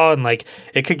raw, and like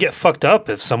it could get fucked up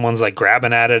if someone's like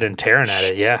grabbing at it and tearing at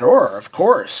it. Yeah, sure, of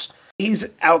course. He's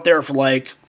out there for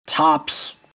like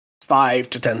tops 5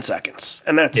 to 10 seconds,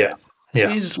 and that's it. Yeah,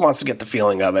 he just wants to get the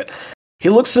feeling of it. He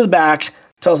looks to the back,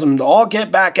 tells them to all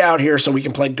get back out here so we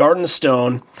can play Garden of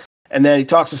Stone. And then he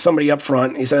talks to somebody up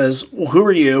front. He says, well, who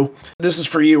are you? This is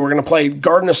for you. We're going to play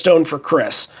Garden of Stone for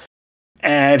Chris.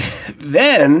 And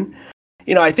then,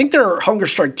 I think there are Hunger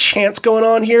Strike chants going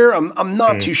on here. I'm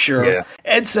not too sure. Yeah.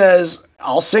 Ed says,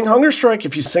 I'll sing Hunger Strike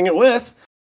if you sing it with.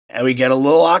 And we get a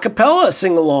little a cappella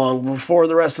sing along before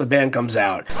the rest of the band comes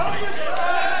out.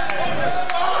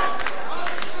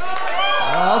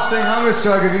 I'll sing Hunger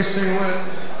Strike if you sing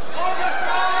with.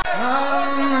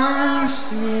 I'm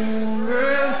stealing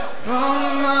bread from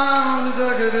the mouths of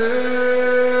decadence.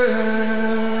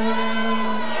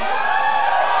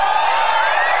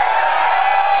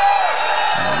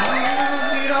 I'm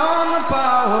beat on the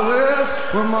powerless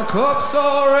when my cup's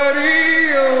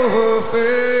already overfilled.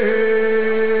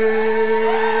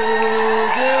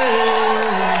 Yeah.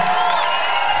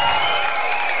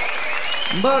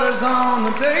 But it's on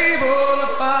the table, the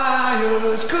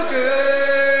fire's cooking.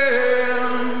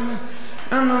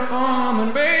 And the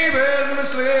farming babies and the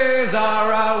slaves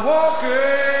are out walking.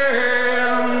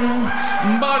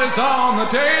 But it's on the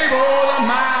table, the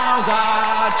mouths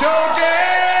are choking.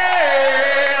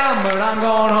 But I'm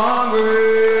going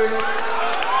hungry.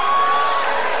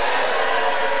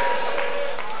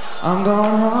 I'm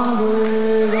going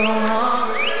hungry, going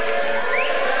hungry.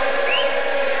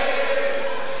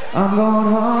 I'm going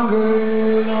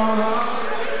hungry, going hungry.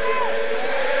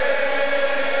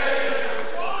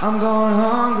 I'm going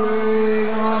hungry,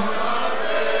 going hungry.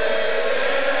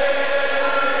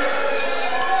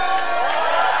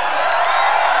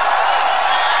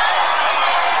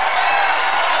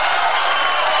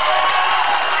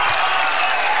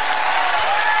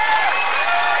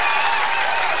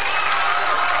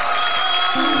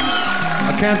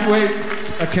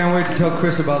 I can't wait to tell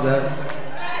Chris about that.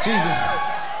 Jesus.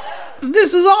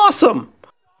 This is awesome.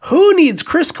 Who needs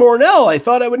Chris Cornell? I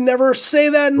thought I would never say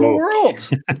that in the world.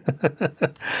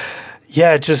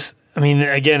 Yeah, it just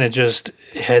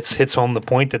hits home the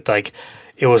point that like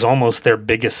it was almost their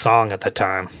biggest song at the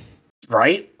time.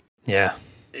 Right? Yeah.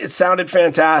 It sounded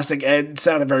fantastic. Ed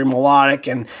sounded very melodic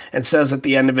and says at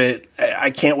the end of it,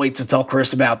 I can't wait to tell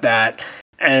Chris about that.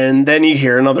 And then you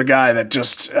hear another guy that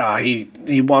just,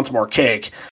 he wants more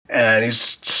cake. And he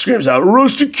screams out,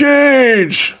 Rusty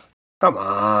Cage! Come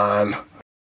on.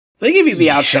 They give you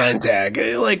the outshine tag.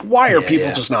 Like, why are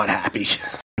people just not happy?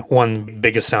 One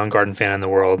biggest Soundgarden fan in the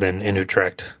world in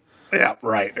Utrecht. Yeah,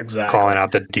 right, exactly. Calling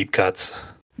out the deep cuts.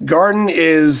 Garden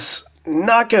is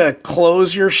not going to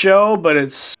close your show, but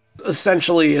it's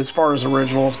essentially, as far as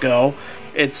originals go,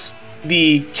 it's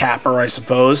the capper, I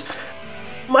suppose.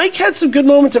 Mike had some good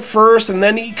moments at first, and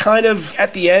then he kind of,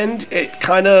 at the end, it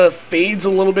kind of fades a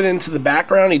little bit into the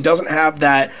background. He doesn't have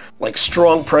that, like,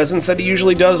 strong presence that he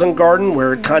usually does in Garden,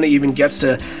 where it kind of even gets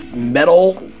to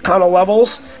metal kind of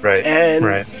levels. Right,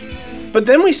 right. But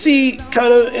then we see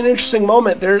kind of an interesting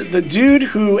moment. The dude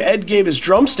who Ed gave his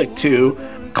drumstick to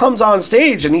comes on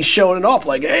stage, and he's showing it off,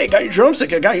 like, hey, I got your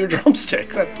drumstick, I got your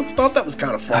drumstick. I thought that was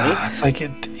kind of funny. It's like,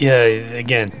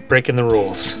 again, breaking the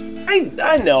rules.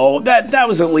 I know that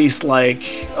was at least like,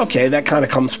 okay, that kind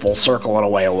of comes full circle in a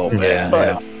way a little bit.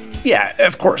 But yeah,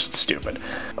 of course it's stupid.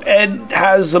 Ed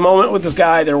has a moment with this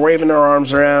guy. They're waving their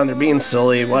arms around. They're being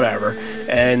silly, whatever.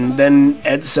 And then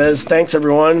Ed says, thanks,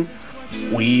 everyone.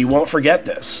 We won't forget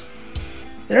this.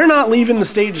 they're not leaving the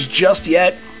stage just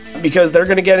yet because they're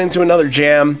going to get into another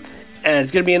jam, and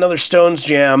it's going to be another Stones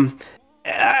jam.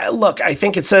 Look, I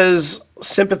think it says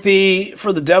Sympathy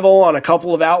for the Devil on a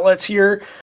couple of outlets here.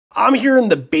 I'm hearing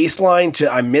the bass line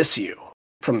to I Miss You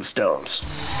from the Stones.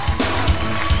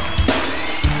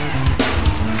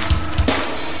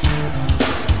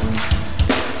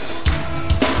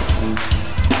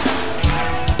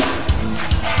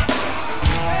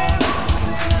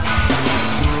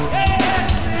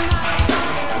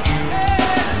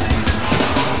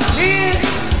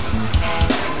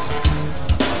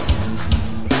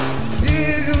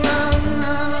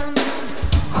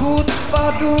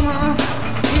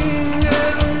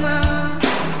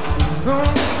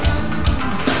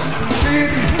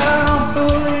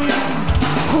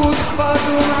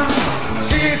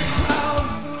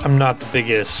 I'm not the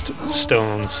biggest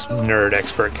Stones nerd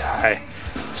expert guy,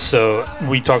 so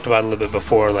we talked about it a little bit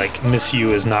before. Like, Miss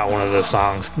You is not one of the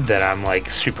songs that I'm like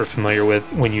super familiar with.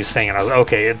 When you sang it, I was like,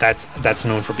 okay, that's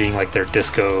known for being like their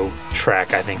disco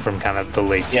track, I think, from kind of the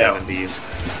late 70s.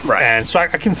 Right. And so I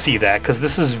can see that, because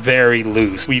this is very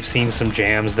loose. We've seen some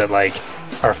jams that like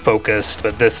are focused,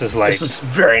 but this is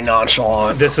very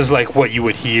nonchalant. This is like what you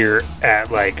would hear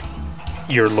at like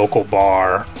your local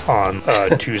bar on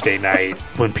a Tuesday night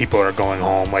when people are going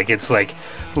home. Like, it's like,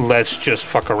 let's just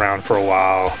fuck around for a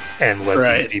while and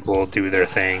let these people do their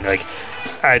thing. Like,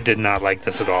 I did not like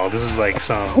this at all. This is like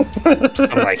some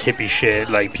like hippie shit,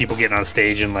 like people getting on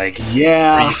stage and like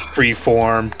free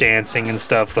form dancing and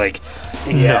stuff. Like,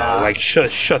 no, like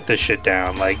shut this shit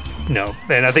down. Like, no.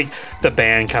 And I think the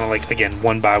band kind of like, again,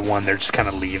 one by one, they're just kind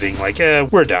of leaving. Like,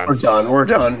 we're done. We're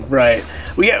done. Right.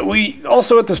 We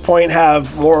also at this point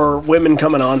have more women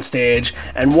coming on stage,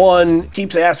 and one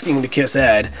keeps asking to kiss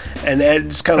Ed, and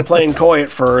Ed's kind of playing coy at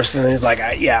first, and he's like,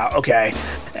 yeah, okay,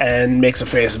 and makes a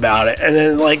face about it. And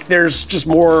then like there's just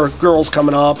more girls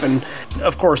coming up, and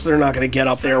of course they're not going to get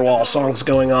up there while a song's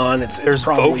going on. There's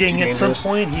probably voguing at some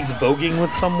point. He's voguing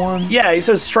with someone. Yeah, he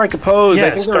says strike a pose.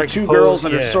 I think there are two girls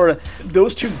that are sort of,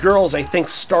 those two girls I think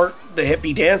start the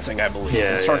hippie dancing, I believe.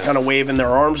 And start kind of waving their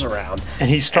arms around. And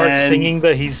he starts singing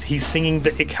he's singing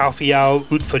the Ik hou van jou,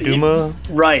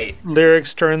 Utfaduma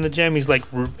lyrics during the jam. He's like,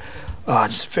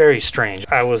 it's very strange.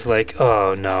 I was like,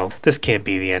 oh no, this can't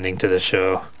be the ending to the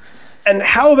show. And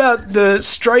how about the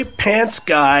striped pants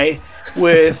guy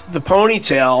with the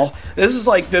ponytail? This is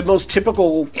like the most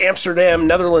typical Amsterdam,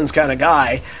 Netherlands kind of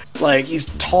guy. Like, he's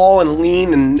tall and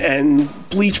lean and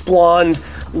bleach blonde,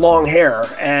 long hair,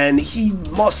 and he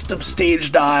must have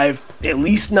stage dived at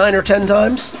least 9 or 10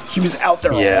 times. He was out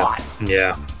there a lot.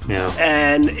 Yeah.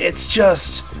 And it's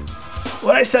just,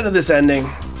 what I said to this ending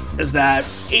is that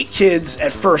 8 kids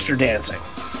at first are dancing,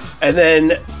 and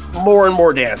then more and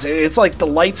more dance. It's like the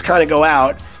lights kind of go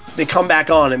out, they come back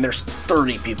on, and there's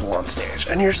 30 people on stage,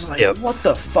 and you're just like, what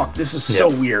the fuck? This is so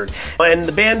weird. And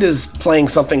the band is playing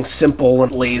something simple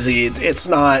and lazy. It's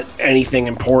not anything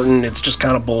important. It's just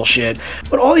kind of bullshit.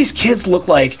 But all these kids look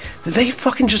like, did they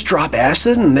fucking just drop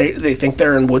acid and they think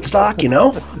they're in Woodstock, you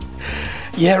know?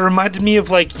 Yeah, it reminded me of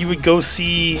like you would go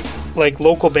see like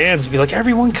local bands and be like,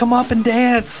 everyone come up and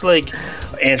dance. Like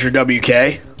Andrew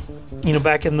WK. You know,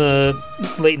 back in the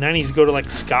late 90s, you go to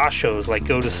like ska shows, like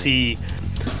go to see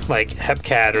like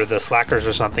Hepcat or the Slackers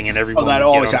or something, and everyone would get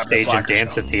on stage and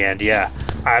dance at the end. Yeah,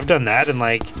 I've done that, and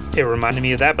like it reminded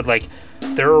me of that. But like,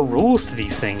 there are rules to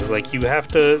these things. Like, you have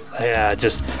to. I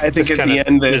think at the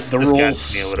end the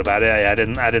rules got me a little about it. I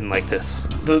didn't like this.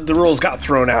 The rules got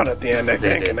thrown out at the end. I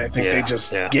think they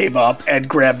just gave up. Ed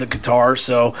grabbed the guitar,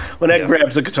 so when Ed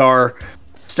grabs the guitar,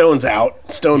 Stone's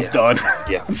out. Stone's done.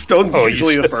 Yeah. Stone's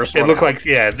usually the first one. It looked like,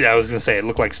 I was going to say, it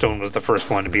looked like Stone was the first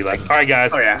one to be like, all right,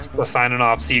 guys, we're signing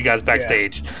off. See you guys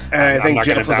backstage. And I think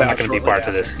Jeff was out. I'm not going to be part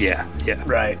of this. Yeah.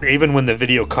 Right. Even when the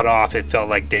video cut off, it felt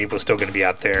like Dave was still going to be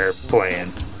out there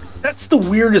playing. That's the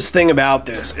weirdest thing about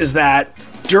this, is that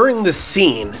during this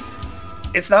scene,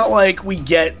 it's not like we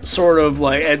get sort of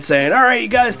like Ed saying, all right, you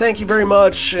guys, thank you very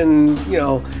much, and, you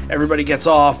know, everybody gets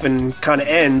off and kind of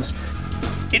ends.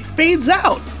 It fades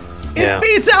out. It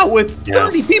fades out with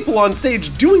 30 people on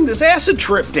stage doing this acid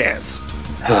trip dance.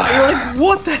 And you're like,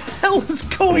 what the hell is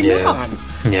going on?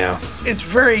 Yeah. It's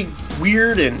very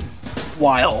weird and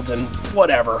wild and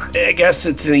whatever. I guess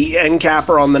it's the end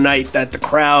capper on the night that the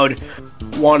crowd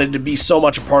wanted to be so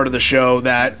much a part of the show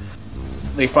that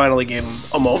they finally gave them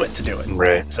a moment to do it.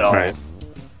 Right. So,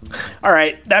 all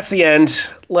right, that's the end.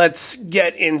 Let's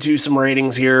get into some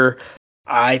ratings here.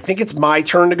 I think it's my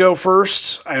turn to go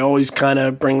first. I always kind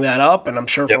of bring that up, and I'm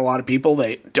sure for a lot of people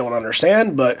they don't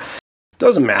understand, but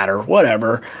doesn't matter.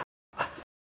 Whatever.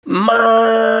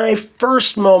 My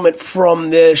first moment from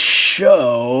this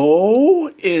show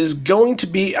is going to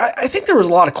be, I think there was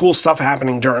a lot of cool stuff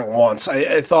happening during Once.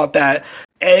 I thought that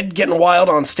Ed getting wild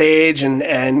on stage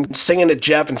and singing at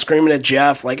Jeff and screaming at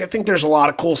Jeff, like, I think there's a lot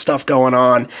of cool stuff going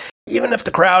on. Even if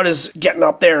the crowd is getting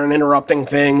up there and interrupting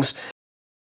things,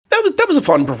 that was a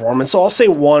fun performance. So I'll say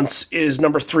Once is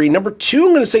number 3. Number 2, I'm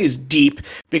going to say is Deep,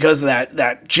 because of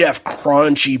that Jeff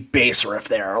crunchy bass riff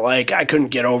there. Like, I couldn't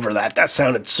get over that. That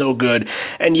sounded so good.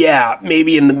 And yeah,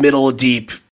 maybe in the middle of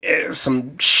Deep,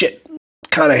 some shit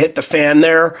kind of hit the fan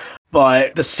there,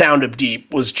 but the sound of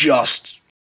Deep was just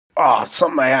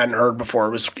something I hadn't heard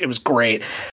before. It was great.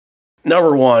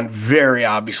 Number 1, very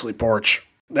obviously Porch.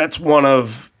 That's one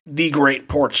of the great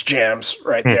Porch jams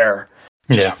right there.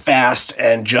 Just fast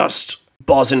and just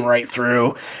buzzing right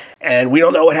through. And we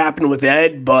don't know what happened with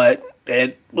Ed, but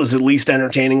it was at least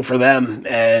entertaining for them.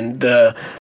 And the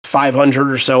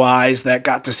 500 or so eyes that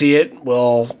got to see it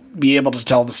will be able to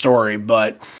tell the story,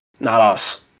 but not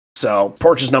us. So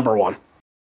Porch is number 1.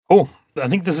 Oh, I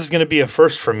think this is going to be a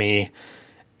first for me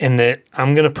in that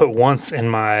I'm going to put Once in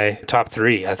my top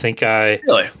 3. I think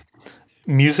Really?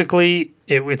 Musically,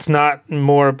 it's not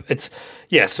more,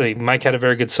 so Mike had a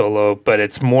very good solo, but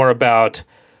it's more about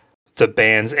the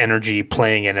band's energy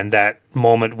playing it, and that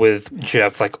moment with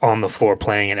Jeff like on the floor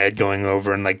playing and Ed going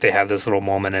over, and like they have this little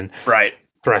moment and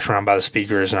thrash around by the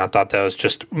speakers, and I thought that was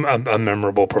just a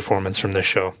memorable performance from this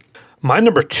show. My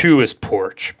number 2 is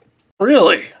Porch.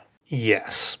 Really?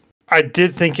 Yes. I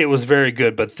did think it was very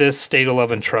good, but this State of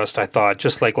Love and Trust, I thought,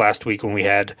 just like last week when we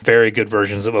had very good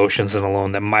versions of Oceans and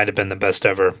Alone, that might have been the best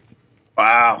ever.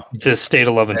 Wow. This State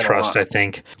of Love and Trust, I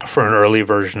think, for an early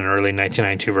version, an early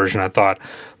 1992 version, I thought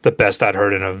the best I'd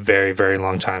heard in a very, very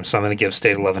long time. So I'm going to give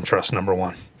State of Love and Trust number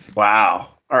 1. Wow.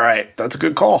 All right. That's a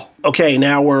good call. Okay,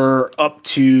 now we're up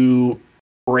to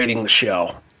rating the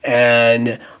show.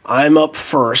 And I'm up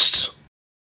first.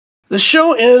 The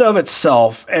show in and of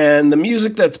itself and the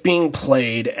music that's being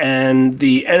played and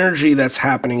the energy that's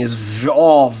happening is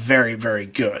all very, very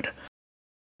good.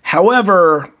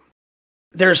 However,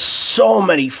 there's so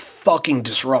many fucking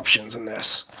disruptions in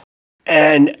this.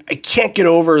 And I can't get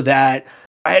over that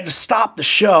I had to stop the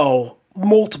show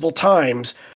multiple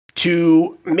times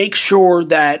to make sure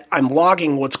that I'm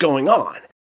logging what's going on.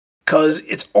 Because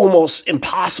it's almost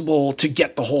impossible to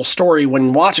get the whole story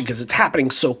when watching, because it's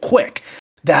happening so quick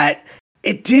that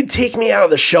it did take me out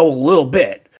of the show a little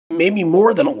bit, maybe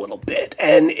more than a little bit.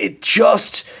 And it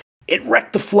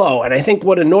wrecked the flow. And I think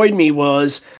what annoyed me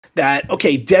was that,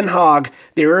 okay, Den Haag,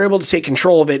 they were able to take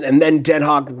control of it, and then Den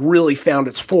Haag really found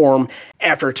its form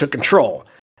after it took control.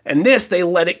 And this, they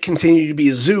let it continue to be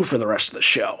a zoo for the rest of the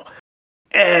show.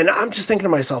 And I'm just thinking to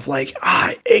myself, like,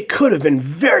 it could have been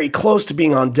very close to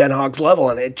being on Den Haag's level,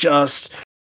 and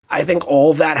I think all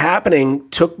of that happening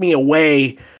took me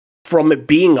away from it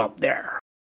being up there.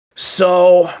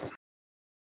 So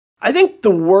I think the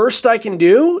worst I can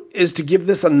do is to give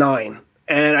this a 9.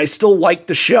 And I still like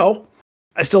the show.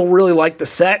 I still really like the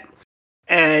set.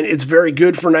 And it's very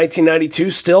good for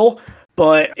 1992 still.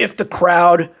 But if the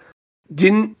crowd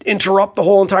didn't interrupt the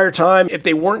whole entire time, if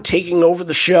they weren't taking over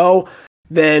the show,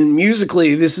 then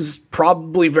musically this is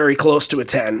probably very close to a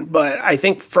 10. But I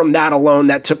think from that alone,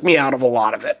 that took me out of a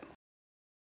lot of it.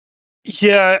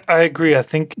 Yeah, I agree. I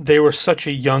think they were such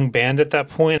a young band at that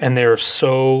point, and they were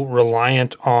so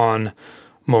reliant on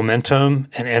momentum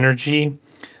and energy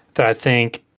that I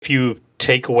think if you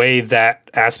take away that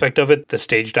aspect of it, the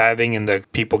stage diving and the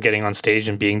people getting on stage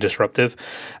and being disruptive,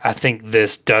 I think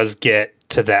this does get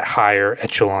to that higher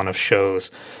echelon of shows.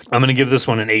 I'm going to give this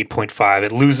one an 8.5.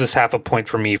 It loses half a point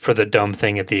for me for the dumb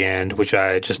thing at the end, which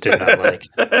I just did not like.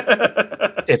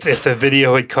 If the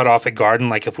video had cut off at Garden,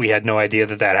 like if we had no idea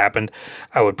that happened,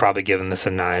 I would probably give this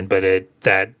a 9, but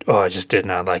I just did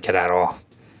not like it at all.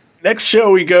 Next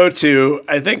show we go to,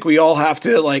 I think we all have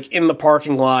to, like, in the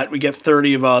parking lot, we get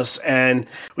 30 of us, and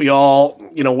we all,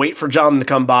 wait for John to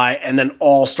come by, and then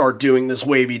all start doing this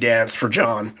wavy dance for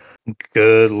John.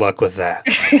 Good luck with that.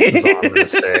 That's all I'm going to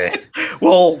say.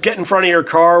 We'll get in front of your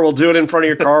car. We'll do it in front of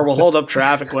your car. We'll hold up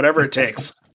traffic, whatever it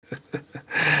takes.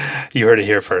 You heard it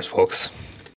here first, folks.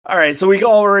 All right, so we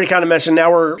already kind of mentioned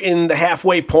now we're in the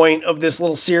halfway point of this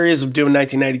little series of doing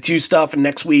 1992 stuff, and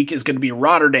next week is going to be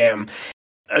Rotterdam.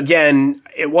 Again,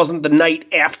 it wasn't the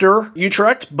night after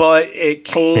Utrecht, but it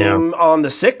came on the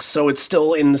 6th, so it's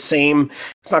still in the same,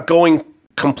 it's not going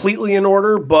completely in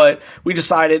order, but we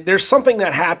decided there's something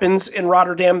that happens in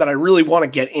Rotterdam that I really want to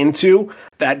get into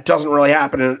that doesn't really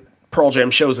happen in Pearl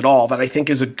Jam shows at all, that I think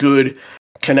is a good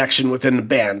connection within the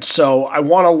band. So I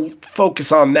want to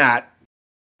focus on that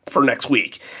for next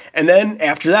week. And then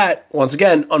after that, once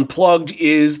again, Unplugged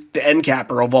is the end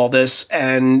capper of all this,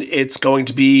 and it's going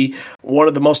to be one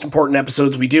of the most important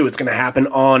episodes we do. It's going to happen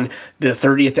on the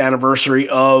 30th anniversary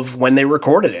of when they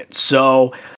recorded it.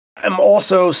 So I'm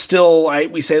also still,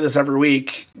 we say this every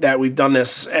week that we've done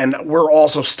this, and we're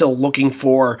also still looking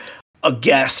for a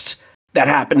guest that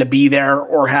happened to be there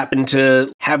or happened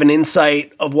to have an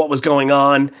insight of what was going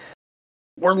on.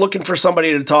 We're looking for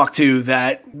somebody to talk to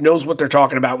that knows what they're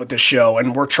talking about with this show,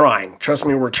 and we're trying. Trust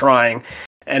me, we're trying.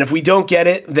 And if we don't get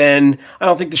it, then I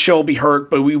don't think the show will be hurt,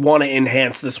 but we want to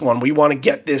enhance this one. We want to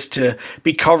get this to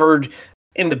be covered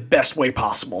in the best way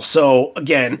possible. So,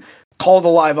 again, call the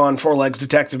Live on Four Legs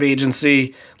Detective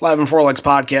Agency, Live on Four Legs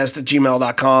Podcast at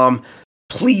gmail.com.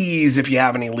 Please, if you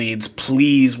have any leads,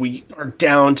 please, we are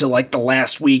down to like the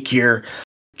last week here.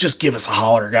 Just give us a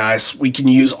holler, guys. We can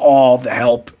use all the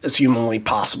help as humanly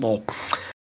possible.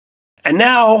 And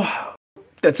now,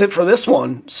 that's it for this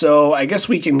one. So I guess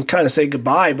we can kind of say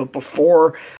goodbye. But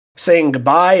before saying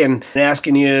goodbye and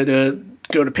asking you to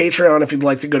go to Patreon if you'd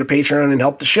like to go to Patreon and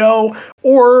help the show,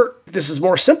 or if this is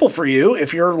more simple for you,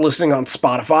 if you're listening on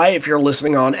Spotify, if you're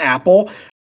listening on Apple,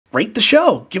 rate the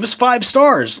show. Give us 5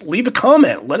 stars. Leave a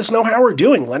comment. Let us know how we're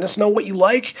doing. Let us know what you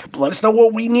like. Let us know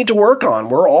what we need to work on.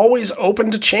 We're always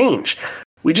open to change.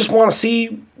 We just want to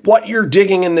see what you're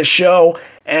digging in this show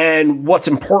and what's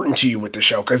important to you with the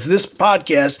show, because this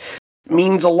podcast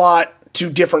means a lot to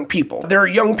different people. There are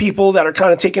young people that are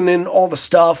kind of taking in all the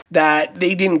stuff that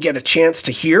they didn't get a chance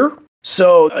to hear.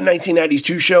 So a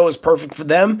 1992 show is perfect for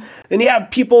them. Then you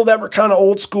have people that were kind of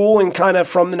old school and kind of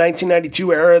from the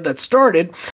 1992 era that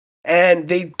started, and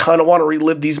they kind of want to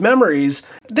relive these memories.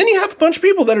 Then you have a bunch of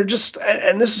people that are just,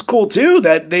 and this is cool too,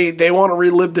 that they want to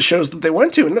relive the shows that they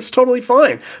went to, and that's totally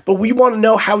fine. But we want to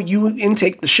know how you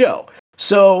intake the show.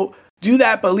 So do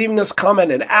that by leaving us a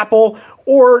comment at Apple,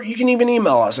 or you can even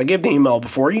email us. I gave the email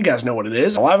before. You guys know what it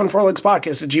is. Live on Four Legs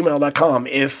Podcast at gmail.com.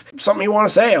 If something you want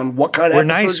to say on what kind of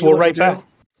episodes nice. you We'll listen write to, back.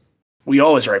 We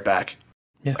always write back,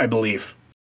 Yeah. I believe.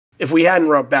 If we hadn't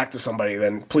wrote back to somebody,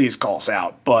 then please call us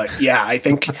out. But yeah, I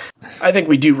think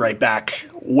we do write back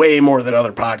way more than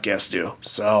other podcasts do.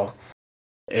 So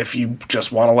if you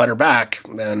just want a letter back,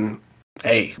 then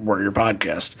hey, we're your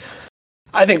podcast.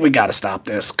 I think we got to stop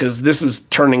this, because this is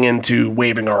turning into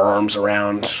waving our arms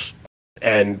around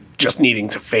and just needing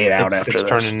to fade out after this.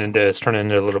 It's turning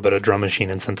into a little bit of drum machine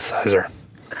and synthesizer.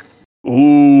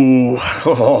 Ooh.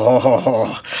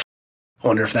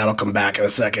 Wonder if that'll come back in a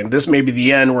second. This may be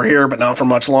the end. We're here, but not for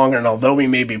much longer. And although we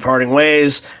may be parting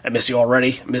ways, I miss you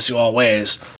already. I miss you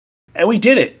always. And we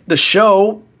did it. The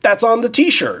show that's on the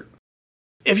t-shirt.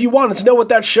 If you wanted to know what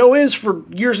that show is for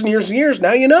years and years and years,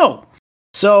 now you know.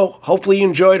 So hopefully you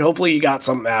enjoyed. Hopefully you got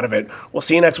something out of it. We'll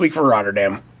see you next week for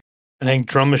Rotterdam. I think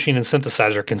drum machine and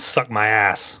synthesizer can suck my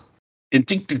ass. And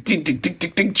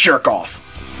jerk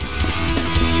off.